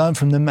and you'll learn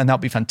from them, and that'll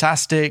be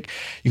fantastic.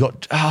 You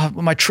got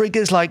my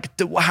triggers, like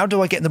how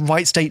do I get in the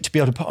right state to be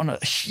able to put on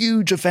a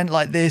huge event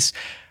like this?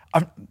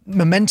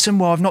 Momentum,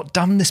 well, I've not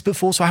done this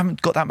before, so I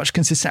haven't got that much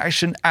consistent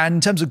action. And in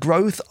terms of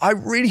growth, I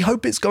really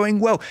hope it's going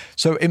well.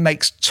 So it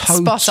makes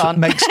total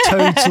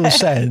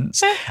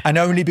sense. And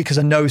only because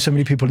I know so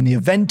many people in the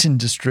event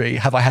industry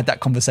have I had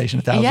that conversation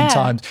 1,000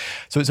 times.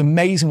 So it's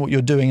amazing what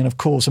you're doing. And of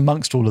course,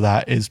 amongst all of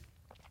that is,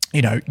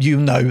 you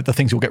know the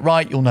things you'll get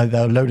right. You'll know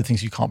there are a load of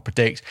things you can't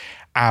predict.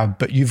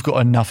 But you've got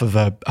enough of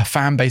a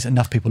fan base,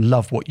 enough people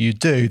love what you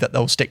do that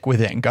they'll stick with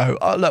it and go,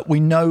 oh, look,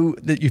 we know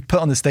that you've put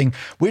on this thing.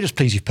 We're just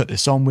pleased you've put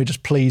this on. We're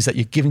just pleased that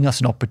you're giving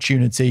us an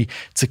opportunity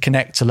to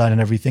connect, to learn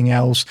and everything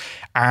else.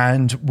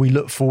 And we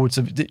look forward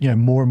to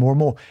more and more and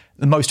more.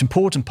 The most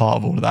important part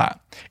of all of that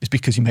is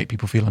because you make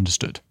people feel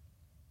understood.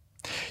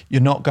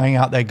 You're not going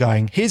out there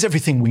going, here's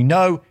everything we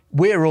know.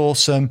 We're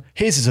awesome.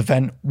 Here's this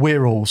event.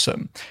 We're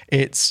awesome.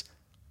 It's,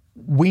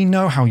 we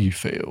know how you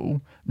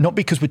feel, not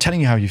because we're telling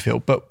you how you feel,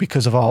 but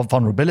because of our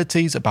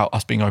vulnerabilities, about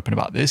us being open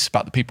about this,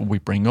 about the people we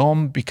bring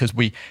on, because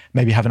we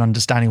maybe have an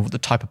understanding of the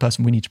type of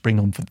person we need to bring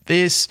on for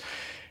this.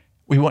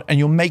 And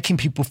you're making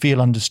people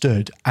feel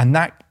understood, and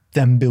that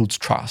then builds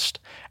trust.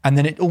 And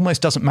then it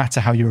almost doesn't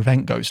matter how your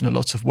event goes in a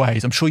lot of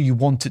ways. I'm sure you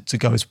want it to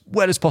go as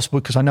well as possible,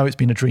 because I know it's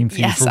been a dream for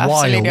you for a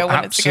while. I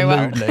want it to go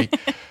well.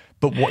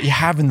 But what you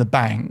have in the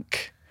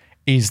bank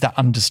is that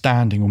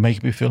understanding, or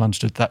making people feel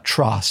understood, that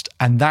trust.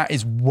 And that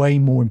is way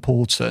more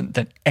important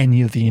than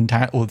any of the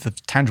the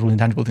tangible,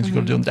 intangible things you've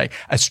got to do on the day.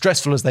 As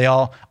stressful as they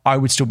are, I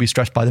would still be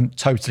stressed by them,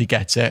 totally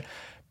get it.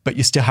 But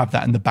you still have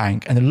that in the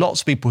bank. And there are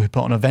lots of people who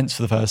put on events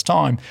for the first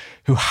time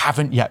who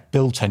haven't yet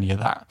built any of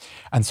that.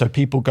 And so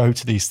people go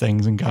to these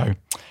things and go,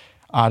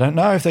 I don't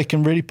know if they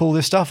can really pull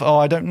this stuff. Oh,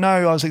 I don't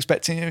know. I was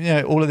expecting,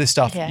 all of this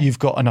stuff. Yeah. You've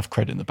got enough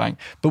credit in the bank.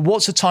 But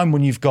what's a time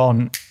when you've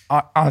gone,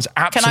 I was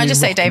absolutely... Can I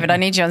just say, David, I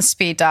need you on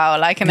speed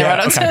dial, like in the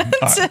run-up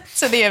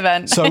to the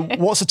event. So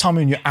what's a time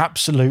when you're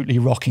absolutely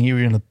rocking, you're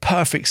in the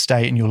perfect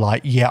state and you're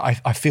like, yeah,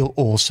 I feel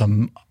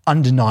awesome,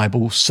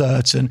 undeniable,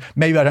 certain.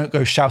 Maybe I don't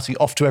go shouting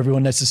off to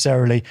everyone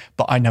necessarily,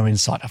 but I know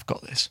inside I've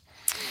got this.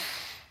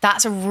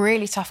 That's a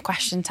really tough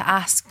question to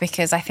ask,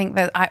 because I think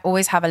that I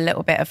always have a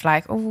little bit of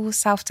like,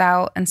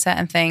 self-doubt and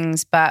certain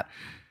things. But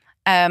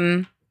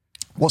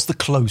what's the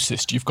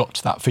closest you've got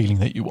to that feeling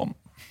that you want?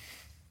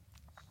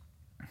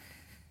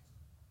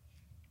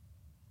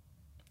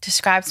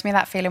 Describe to me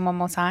that feeling one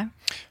more time.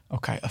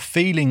 Okay, a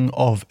feeling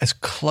of as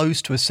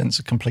close to a sense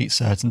of complete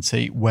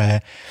certainty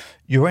where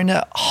you're in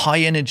a high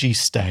energy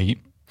state,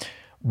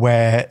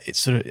 where it's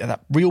sort of that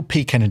real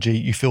peak energy,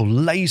 you feel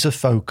laser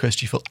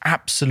focused, you feel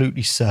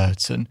absolutely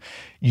certain,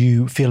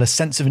 you feel a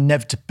sense of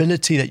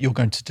inevitability that you're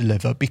going to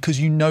deliver because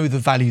you know the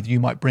value that you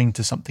might bring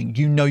to something,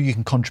 you know you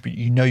can contribute,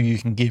 you know you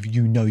can give,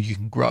 you know you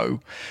can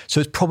grow. So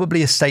it's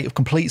probably a state of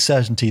complete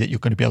certainty that you're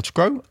going to be able to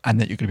grow and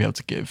that you're going to be able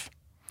to give.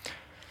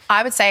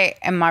 I would say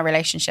in my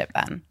relationship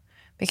then,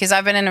 because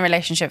I've been in a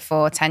relationship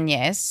for 10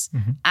 years.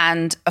 Mm-hmm.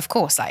 And of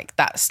course, like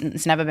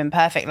it's never been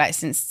perfect, like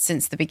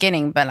since the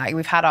beginning, but like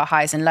we've had our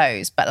highs and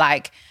lows, but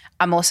like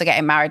I'm also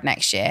getting married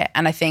next year.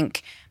 And I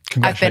think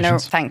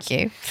thank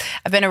you.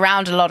 I've been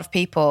around a lot of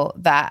people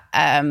that,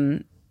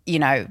 you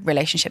know,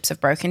 relationships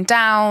have broken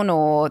down,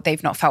 or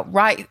they've not felt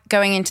right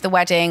going into the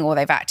wedding, or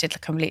they've acted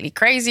completely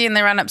crazy in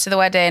the run up to the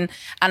wedding.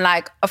 And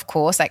like, of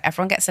course, like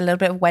everyone gets a little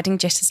bit of wedding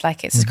jitters,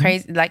 like it's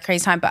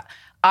crazy time. But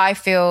I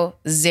feel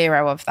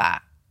zero of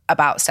that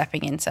about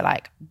stepping into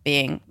like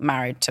being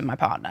married to my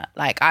partner.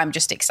 Like I'm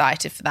just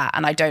excited for that.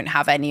 And I don't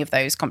have any of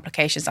those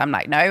complications. I'm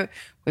like, no,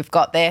 we've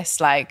got this.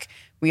 Like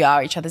we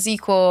are each other's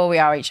equal. We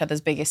are each other's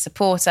biggest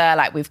supporter.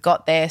 Like we've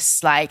got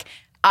this. Like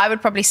I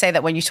would probably say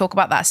that when you talk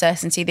about that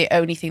certainty, the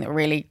only thing that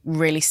really,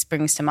 really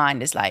springs to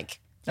mind is like,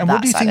 and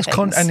what do you think is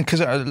and because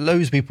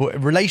loads of people,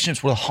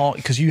 relationships were hard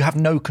because you have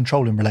no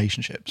control in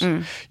relationships.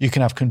 You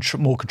can have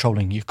more control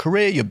in your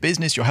career, your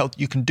business, your health.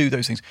 You can do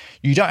those things.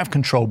 You don't have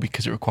control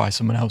because it requires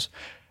someone else.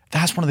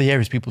 That's one of the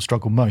areas people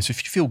struggle most.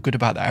 If you feel good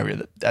about that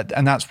area,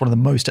 and that's one of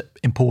the most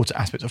important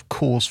aspects, of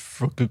course,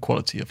 for good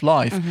quality of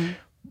life.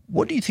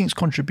 What do you think's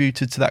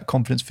contributed to that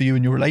confidence for you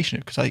in your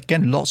relationship? Because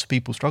again, lots of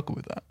people struggle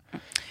with that.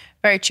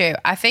 Very true.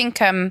 I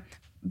think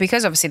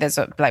because obviously there's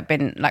like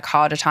been like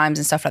harder times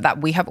and stuff like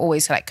that, we have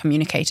always like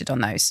communicated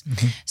on those.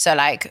 So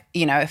like,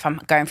 you know, if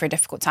I'm going through a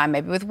difficult time,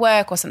 maybe with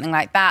work or something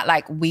like that,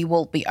 like we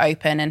will be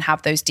open and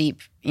have those deep,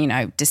 you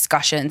know,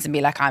 discussions and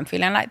be like, I'm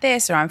feeling like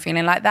this or I'm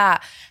feeling like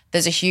that.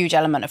 There's a huge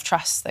element of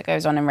trust that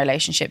goes on in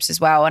relationships as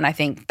well. And I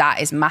think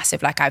that is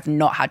massive. Like I've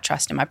not had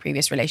trust in my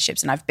previous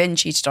relationships and I've been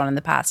cheated on in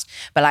the past.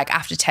 But like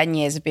after 10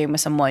 years of being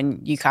with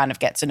someone, you kind of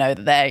get to know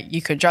that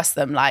you can trust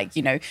them. Like,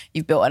 you know,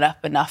 you've built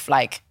up enough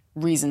like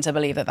reason to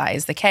believe that that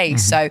is the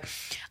case. So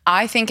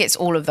I think it's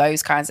all of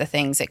those kinds of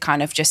things that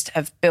kind of just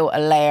have built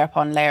a layer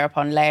upon layer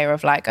upon layer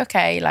of like,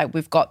 okay, like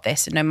we've got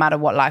this and no matter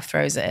what life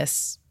throws at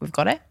us, we've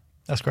got it.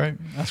 That's great.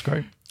 That's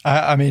great.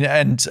 I mean,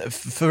 and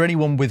for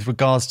anyone with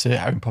regards to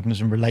having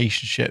problems in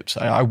relationships,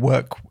 I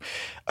work,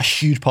 a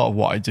huge part of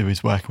what I do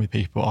is working with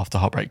people after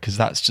heartbreak, because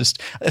that's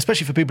just,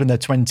 especially for people in their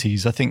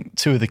 20s, I think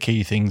two of the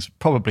key things,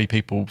 probably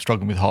people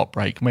struggling with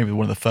heartbreak, maybe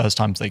one of the first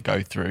times they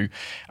go through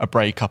a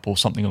breakup or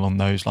something along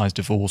those lines,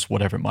 divorce,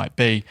 whatever it might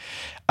be.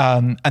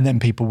 And then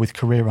people with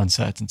career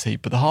uncertainty.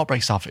 But the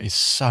heartbreak stuff is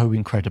so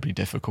incredibly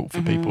difficult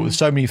for people. There's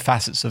so many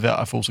facets of it.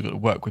 I've also got to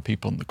work with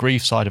people on the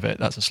grief side of it.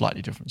 That's a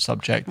slightly different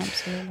subject.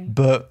 Absolutely.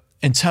 But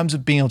in terms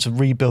of being able to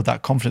rebuild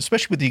that confidence,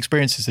 especially with the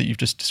experiences that you've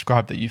just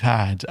described that you've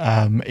had,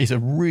 is a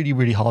really,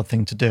 really hard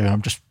thing to do. And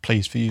I'm just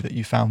pleased for you that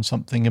you found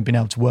something and been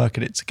able to work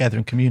at it together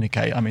and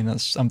communicate. I mean,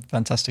 that's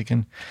fantastic,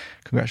 and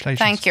congratulations.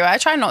 Thank you. I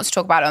try not to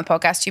talk about it on the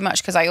podcast too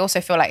much because I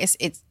also feel like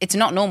it's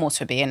not normal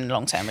to be in a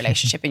long-term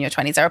relationship in your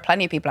 20s. There are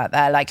plenty of people out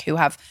there like who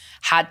have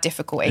had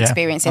difficult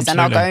experiences and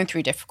are going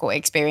through difficult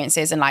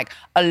experiences. And like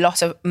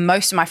most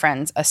of my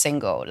friends are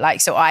single.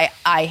 Like, so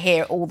I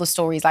hear all the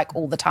stories like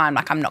all the time.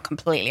 Like I'm not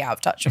completely out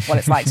of touch with what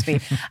it's like to be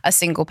a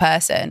single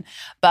person.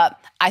 But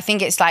I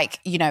think it's like,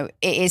 you know,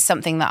 it is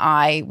something that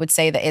I would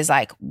say that is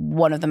like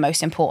one of the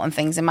most important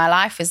things in my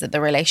life is that the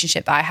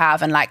relationship that I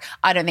have. And like,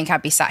 I don't think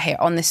I'd be sat here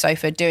on this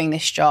sofa doing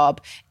this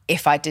job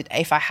if I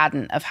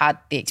hadn't have had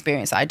the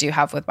experience that I do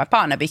have with my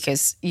partner,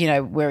 because, you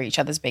know, we're each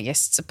other's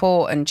biggest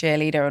support and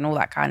cheerleader and all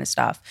that kind of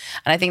stuff.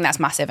 And I think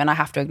that's massive. And I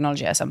have to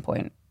acknowledge it at some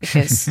point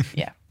because,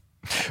 yeah.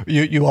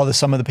 You are the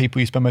sum of the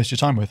people you spend most of your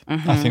time with.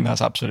 I think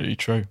that's absolutely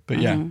true. But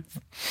yeah.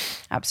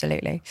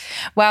 Absolutely.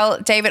 Well,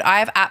 David, I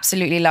have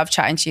absolutely loved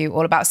chatting to you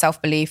all about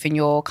self-belief and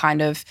your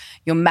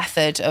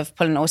method of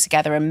pulling it all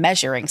together and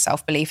measuring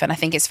self-belief. And I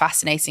think it's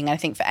fascinating. And I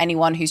think for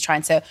anyone who's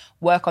trying to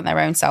work on their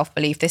own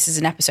self-belief, this is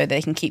an episode that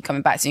they can keep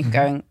coming back to and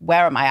going,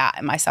 where am I at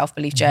in my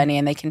self-belief journey?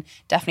 And they can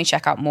definitely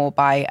check out more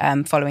by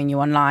following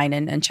you online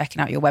and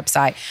checking out your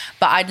website.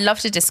 But I'd love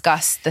to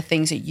discuss the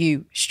things that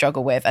you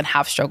struggle with and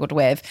have struggled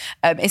with.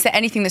 Is there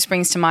anything that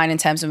springs to mind in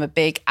terms of a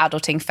big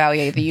adulting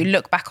failure that you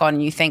look back on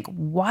and you think,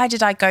 why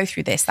did I go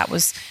through this? That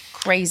was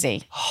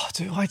crazy. Oh,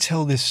 do I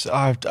tell this?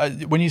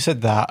 When you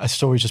said that, a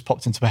story just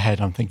popped into my head.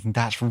 I'm thinking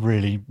that's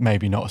really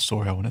maybe not a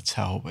story I want to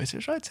tell. But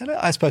should I tell it?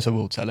 I suppose I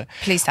will tell it.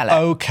 Please tell it.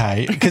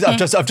 Okay,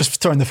 because I've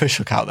just thrown the fish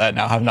hook out there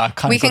now, haven't I?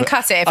 We can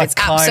cut it if it's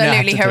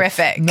absolutely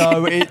horrific.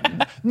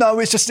 No,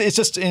 it's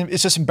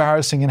just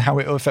embarrassing and how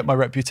it will affect my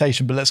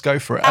reputation. But let's go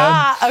for it.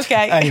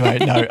 Okay. Anyway,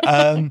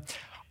 no.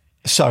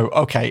 So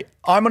okay,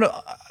 I'm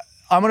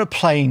on a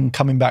plane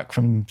coming back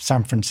from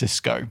San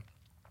Francisco.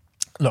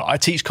 Look, I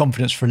teach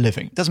confidence for a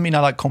living. Doesn't mean I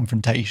like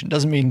confrontation.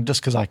 Doesn't mean just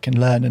because I can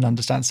learn and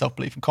understand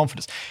self-belief and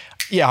confidence.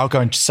 Yeah, I'll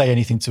go and say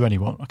anything to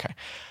anyone. Okay.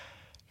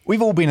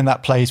 We've all been in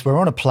that place where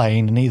we're on a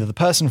plane and either the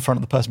person in front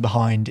or the person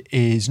behind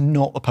is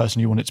not the person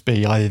you want it to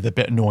be. Either they're a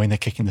bit annoying, they're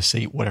kicking the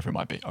seat, whatever it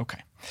might be.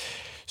 Okay.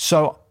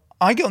 So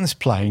I get on this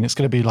plane. It's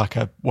going to be like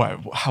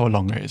how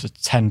long it is, a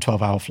 10,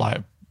 12-hour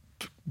flight,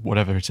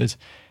 whatever it is.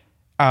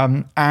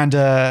 And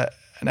an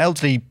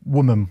elderly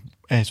woman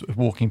is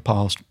walking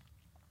past.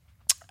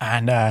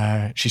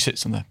 And she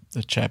sits on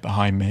the chair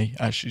behind me.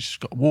 She's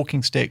got a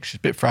walking stick. She's a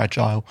bit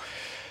fragile.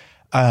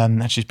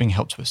 And she's being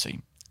helped to a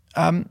seat.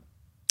 I've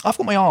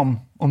got my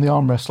arm on the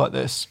armrest like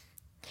this.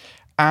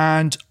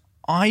 And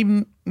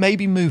I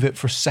maybe move it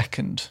for a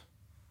second.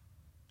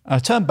 And I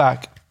turn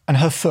back and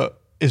her foot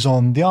is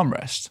on the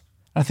armrest.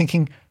 And I'm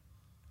thinking,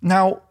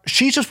 Now,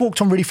 she just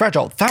walked on really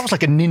fragile. That was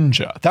like a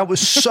ninja. That was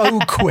so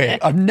quick.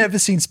 I've never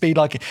seen speed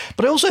like it.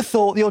 But I also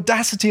thought the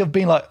audacity of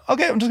being like,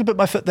 okay, I'm just going to put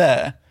my foot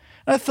there.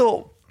 And I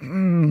thought,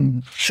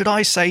 should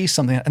I say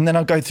something? And then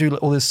I'll go through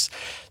all this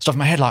stuff in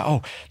my head like,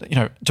 oh,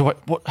 do I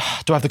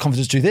have the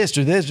confidence to do this,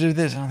 do this, do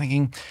this? And I'm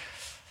thinking,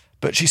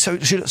 but she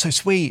looks so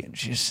sweet and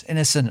she's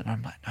innocent. And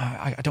I'm like, no,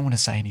 I don't want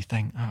to say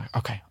anything. Oh,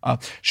 okay.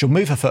 She'll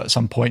move her foot at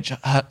some point.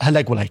 Her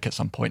leg will ache at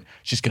some point.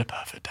 She's going to put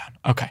her foot down.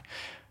 Okay.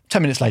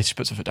 10 minutes later, she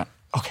puts her foot down.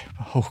 Okay.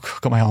 Oh,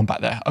 got my arm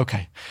back there.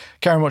 Okay.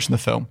 Carry on watching the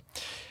film.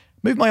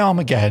 Move my arm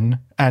again.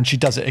 And she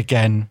does it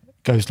again.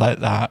 Goes like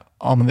that.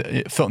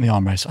 Foot on the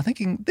armrest. I'm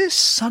thinking, this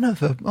son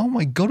of a, oh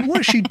my God, what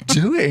is she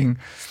doing?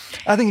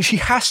 I think she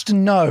has to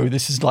know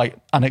this is like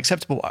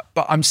unacceptable.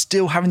 But I'm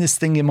still having this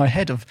thing in my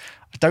head of,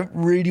 I don't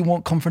really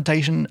want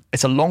confrontation.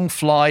 It's a long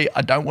flight.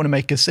 I don't want to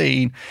make a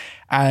scene.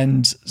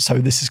 And so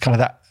this is kind of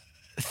that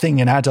thing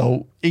in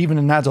even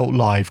in adult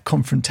life,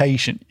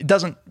 confrontation. It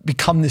doesn't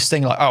become this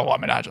thing like, oh,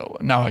 I'm an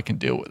adult. Now I can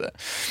deal with it.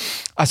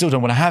 I still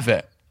don't want to have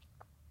it.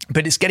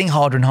 But it's getting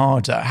harder and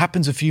harder. It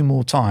happens a few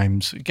more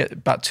times. We get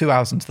about 2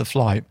 hours into the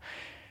flight.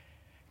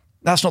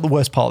 That's not the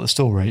worst part of the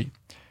story.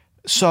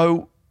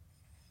 So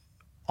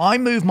I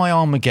move my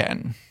arm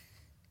again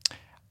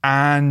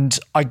and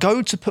I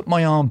go to put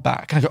my arm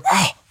back and I go,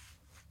 oh.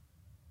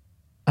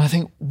 And I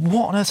think,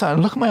 what on earth? I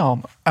look at my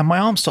arm and my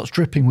arm starts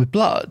dripping with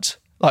blood,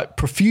 like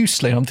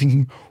profusely. And I'm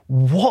thinking,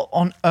 what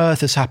on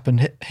earth has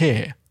happened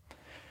here?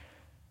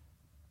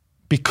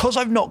 Because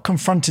I've not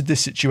confronted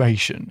this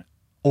situation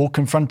or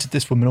confronted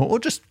this woman or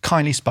just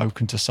kindly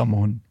spoken to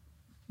someone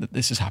that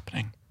this is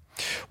happening.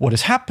 What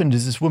has happened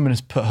is this woman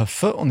has put her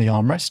foot on the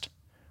armrest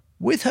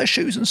with her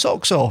shoes and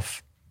socks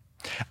off.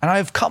 And I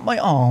have cut my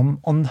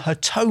arm on her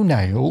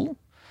toenail.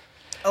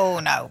 Oh,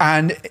 no.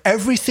 And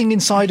everything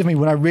inside of me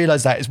when I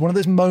realised that is one of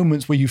those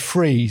moments where you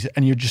freeze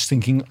and you're just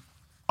thinking,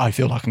 I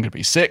feel like I'm going to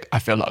be sick. I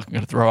feel like I'm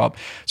going to throw up.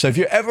 So if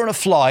you're ever on a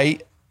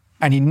flight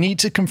and you need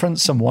to confront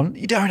someone,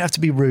 you don't have to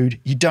be rude.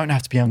 You don't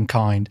have to be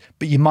unkind,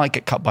 but you might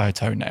get cut by a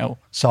toenail.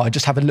 So I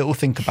just have a little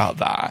think about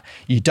that.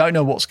 You don't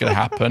know what's going to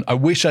happen. I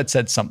wish I'd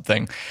said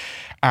something.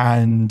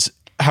 And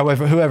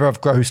however, whoever I've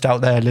grossed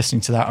out there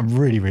listening to that, I'm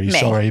really, really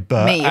sorry.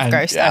 But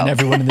grossed out. And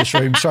everyone in this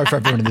room, sorry for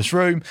everyone in this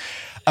room.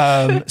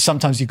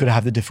 Sometimes you've got to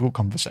have the difficult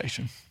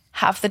conversation.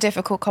 Have the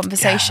difficult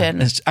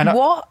conversation. Yeah.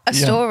 What a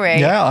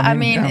story. Yeah, I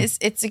mean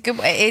it's a good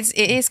way. It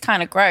is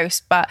kind of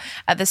gross, but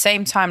at the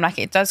same time, like,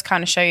 it does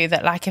kind of show you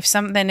that, like, if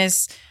something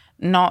is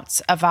not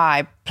a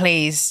vibe,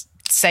 please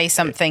say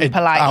something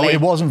politely.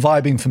 It wasn't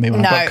vibing for me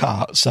when I got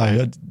cut. So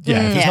if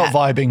it's not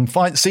vibing,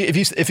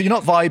 if you're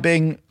not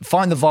vibing,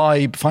 find the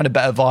vibe, find a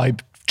better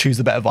vibe. Choose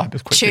the better vibe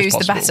as quickly as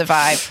possible. Choose the better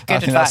vibe.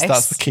 Good advice.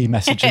 That's the key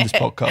message in this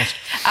podcast.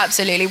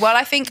 Absolutely. Well,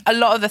 I think a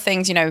lot of the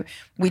things,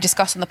 we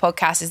discuss on the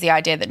podcast is the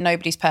idea that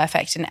nobody's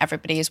perfect and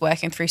everybody is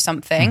working through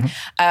something.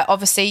 Mm-hmm.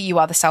 Obviously, you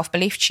are the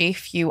self-belief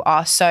chief. You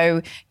are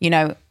so,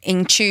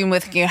 in tune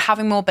with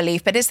having more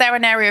belief. But is there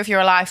an area of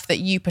your life that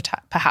you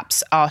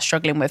perhaps are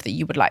struggling with that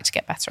you would like to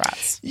get better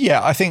at?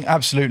 Yeah, I think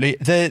absolutely.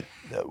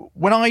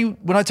 When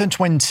I turned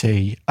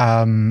 20,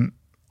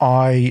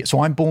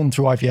 I'm born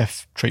through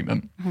IVF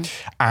treatment. Mm-hmm.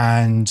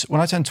 And when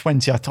I turned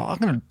 20, I thought, I'm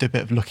going to do a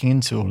bit of looking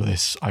into all of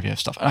this IVF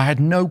stuff. And I had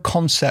no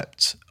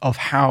concept of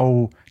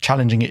how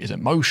challenging it is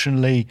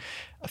emotionally,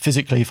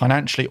 physically,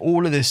 financially,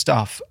 all of this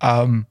stuff.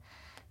 The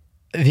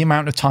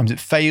amount of times it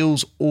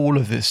fails, all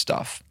of this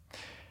stuff.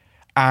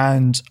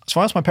 And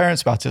so I asked my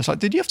parents about it. I was like,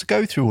 did you have to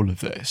go through all of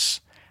this?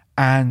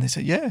 And they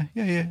said, yeah.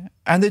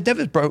 And they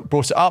never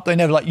brought it up. They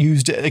never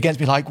used it against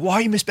me, like, why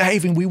are you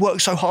misbehaving? We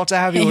worked so hard to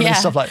have you, and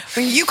stuff like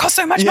that. You cost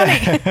so much money.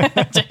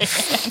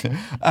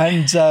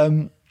 And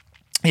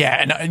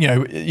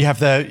you have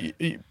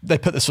they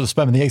put the sort of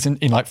sperm and the eggs in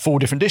like 4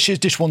 different dishes.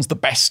 Dish 1's the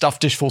best stuff.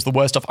 Dish 4's the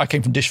worst stuff. I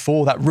came from dish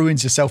 4. That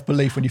ruins your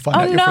self-belief when you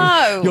find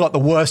out you're like the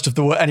worst of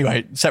the worst.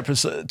 Anyway,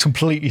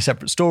 completely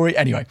separate story.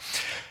 Anyway,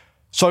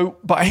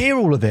 but I hear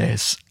all of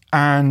this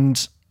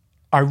and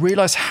I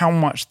realised how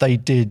much they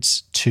did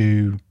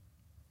to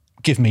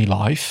give me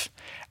life,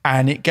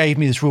 and it gave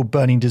me this real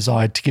burning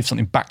desire to give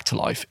something back to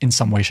life in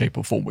some way, shape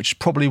or form, which is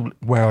probably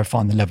where I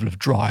find the level of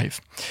drive.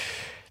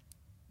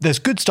 There's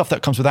good stuff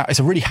that comes with that. It's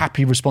a really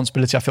happy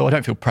responsibility. I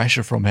don't feel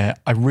pressure from it.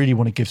 I really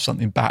want to give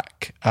something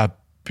back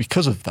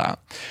because of that.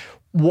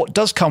 What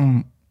does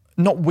come,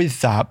 not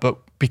with that, but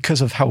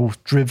because of how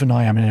driven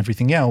I am and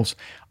everything else,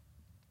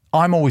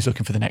 I'm always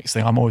looking for the next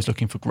thing. I'm always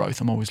looking for growth.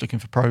 I'm always looking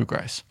for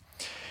progress.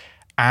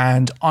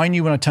 And I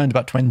knew when I turned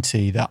about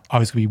 20 that I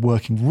was going to be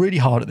working really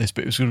hard at this,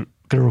 but it was going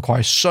to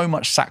require so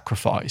much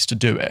sacrifice to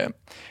do it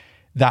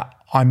that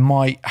I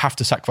might have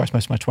to sacrifice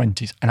most of my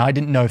 20s. And I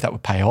didn't know if that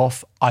would pay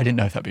off. I didn't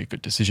know if that'd be a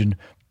good decision,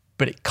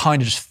 but it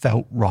kind of just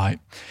felt right.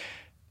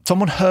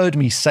 Someone heard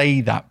me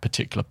say that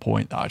particular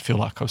point, that I'd feel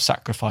like I was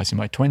sacrificing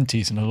my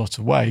 20s in a lot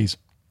of ways.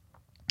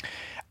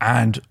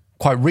 And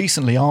quite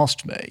recently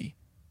asked me,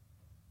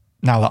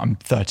 now that I'm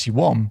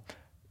 31,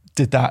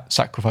 did that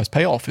sacrifice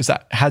pay off?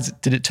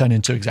 Did it turn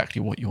into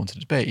exactly what you wanted it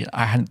to be?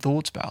 I hadn't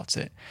thought about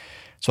it.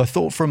 So I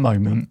thought for a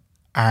moment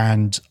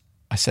and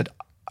I said,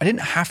 I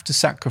didn't have to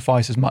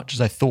sacrifice as much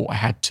as I thought I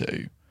had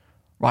to,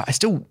 right? I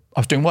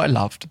was doing what I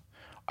loved.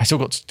 I still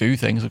got to do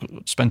things. I got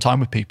to spend time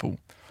with people.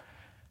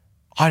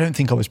 I don't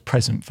think I was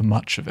present for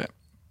much of it.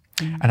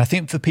 And I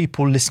think for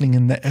people listening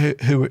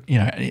who are,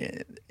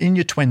 in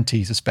your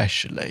 20s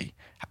especially,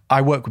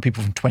 I work with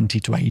people from 20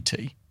 to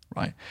 80,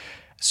 right?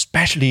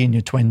 Especially in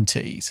your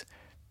 20s,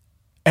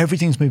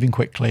 everything's moving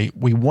quickly.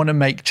 We want to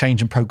make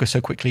change and progress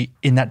so quickly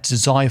in that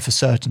desire for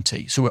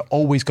certainty. So we're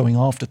always going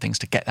after things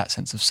to get that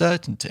sense of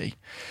certainty.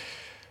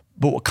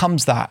 But what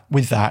comes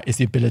with that is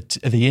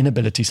the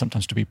inability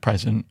sometimes to be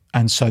present.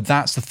 And so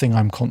that's the thing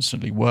I'm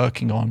constantly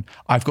working on.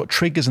 I've got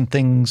triggers and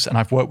things, and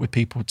I've worked with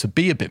people to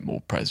be a bit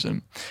more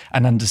present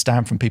and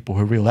understand from people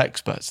who are real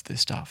experts at this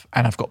stuff.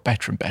 And I've got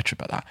better and better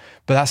about that.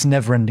 But that's a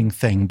never-ending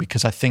thing,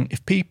 because I think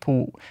if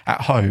people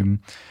at home,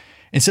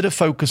 instead of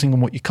focusing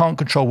on what you can't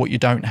control, what you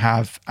don't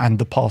have, and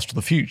the past or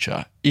the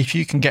future, if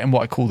you can get in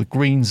what I call the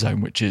green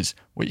zone, which is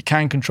what you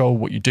can control,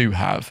 what you do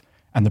have,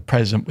 and the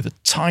present with a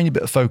tiny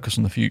bit of focus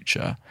on the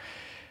future,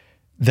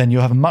 then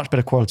you'll have a much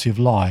better quality of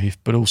life,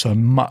 but also a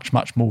much,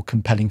 much more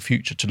compelling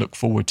future to look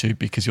forward to,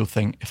 because you'll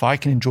think, if I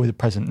can enjoy the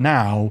present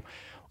now,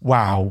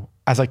 wow,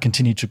 as I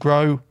continue to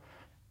grow,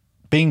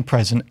 being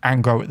present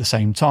and grow at the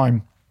same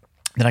time,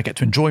 then I get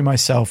to enjoy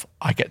myself.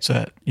 I get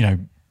to,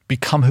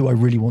 become who I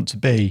really want to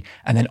be.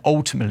 And then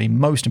ultimately,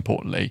 most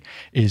importantly,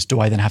 is do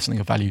I then have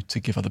something of value to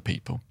give other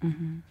people?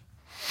 Mm-hmm.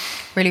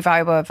 Really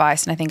valuable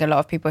advice. And I think a lot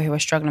of people who are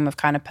struggling with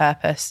kind of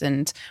purpose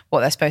and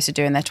what they're supposed to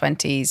do in their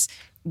 20s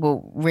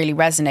will really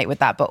resonate with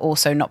that, but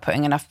also not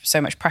putting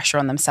so much pressure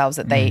on themselves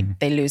that they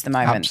lose the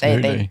moment.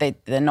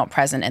 They're not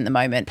present in the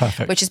moment.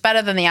 Perfect. Which is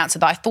better than the answer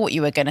that I thought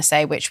you were going to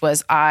say, which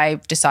was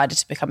I've decided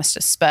to become a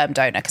sperm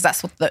donor, because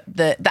that's what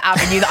the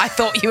avenue that I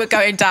thought you were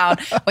going down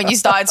when you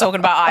started talking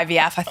about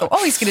IVF. I thought,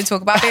 he's going to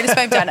talk about being a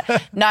sperm donor.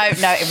 No,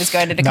 it was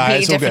going in a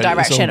completely different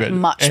direction.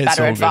 Much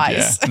better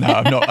advice. Good,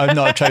 yeah. No, I'm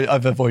not.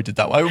 I've avoided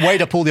that one. I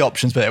weighed up all the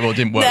options, but it all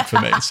didn't work for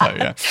me. So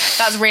yeah,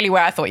 that's really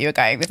where I thought you were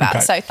going with that.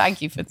 Okay. So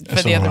thank you for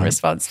the other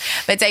response.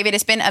 But David,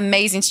 it's been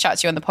amazing to chat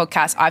to you on the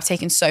podcast. I've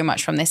taken so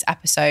much from this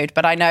episode,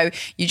 but I know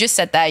you just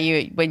said there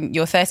when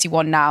you're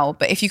 31 now,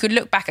 but if you could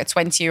look back at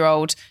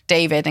 20-year-old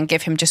David and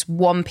give him just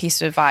one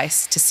piece of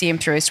advice to see him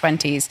through his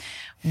 20s,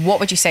 what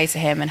would you say to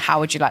him, and how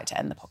would you like to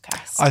end the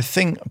podcast? I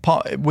think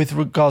with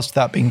regards to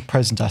that being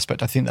present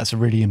aspect, I think that's a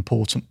really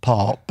important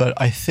part. But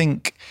I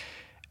think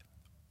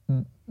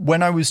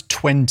when I was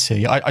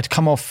 20, I'd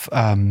come off,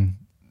 I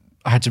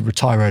had to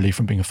retire early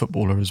from being a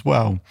footballer as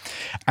well.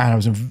 And I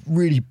was in a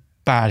really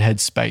bad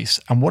headspace.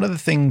 And one of the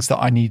things that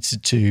I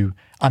needed to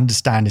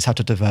understand is how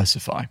to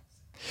diversify.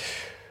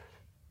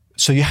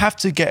 So you have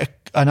to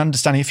get an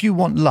understanding. If you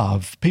want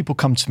love, people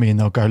come to me and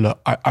they'll go, look,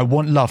 I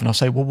want love. And I'll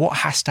say, well, what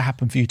has to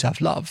happen for you to have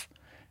love?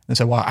 And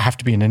say, well, I have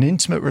to be in an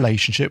intimate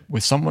relationship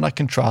with someone I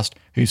can trust,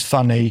 who's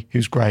funny,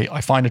 who's great, I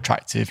find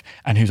attractive,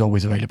 and who's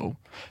always available.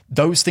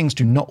 Those things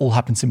do not all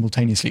happen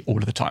simultaneously all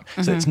of the time.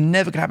 So it's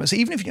never going to happen. So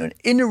even if you're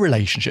in a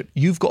relationship,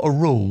 you've got a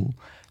rule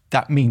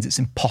that means it's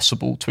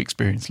impossible to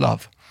experience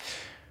love.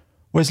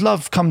 Whereas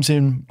love comes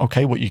in,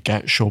 okay, what you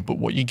get, sure, but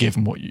what you give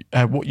and what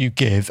you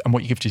give and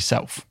what you give to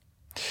yourself.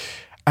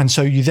 And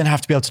so you then have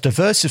to be able to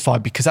diversify,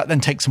 because that then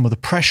takes some of the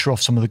pressure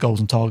off some of the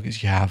goals and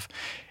targets you have.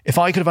 If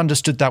I could have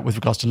understood that with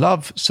regards to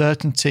love,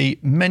 certainty,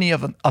 many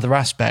other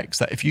aspects,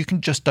 that if you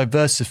can just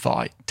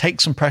diversify, take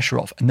some pressure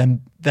off, and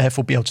then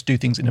therefore be able to do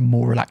things in a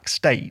more relaxed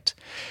state,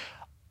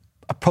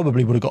 I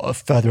probably would have got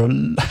further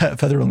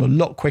along a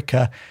lot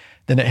quicker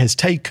than it has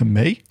taken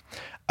me.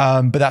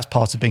 But that's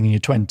part of being in your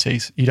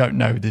 20s. You don't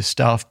know this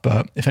stuff,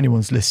 but if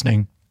anyone's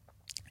listening,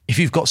 if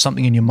you've got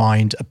something in your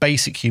mind, a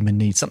basic human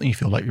need, something you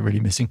feel like you're really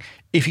missing,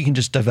 if you can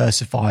just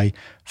diversify,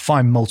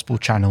 find multiple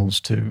channels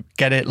to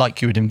get it,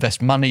 like you would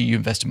invest money, you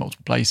invest in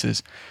multiple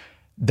places,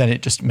 then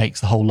it just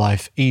makes the whole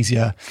life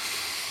easier.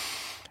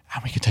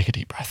 And we can take a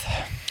deep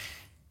breath.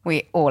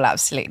 We all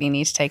absolutely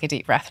need to take a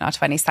deep breath in our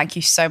 20s. Thank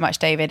you so much,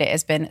 David. It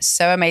has been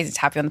so amazing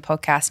to have you on the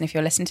podcast. And if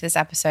you're listening to this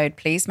episode,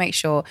 please make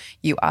sure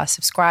you are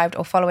subscribed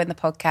or following the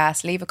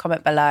podcast. Leave a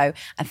comment below.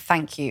 And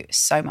thank you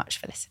so much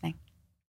for listening.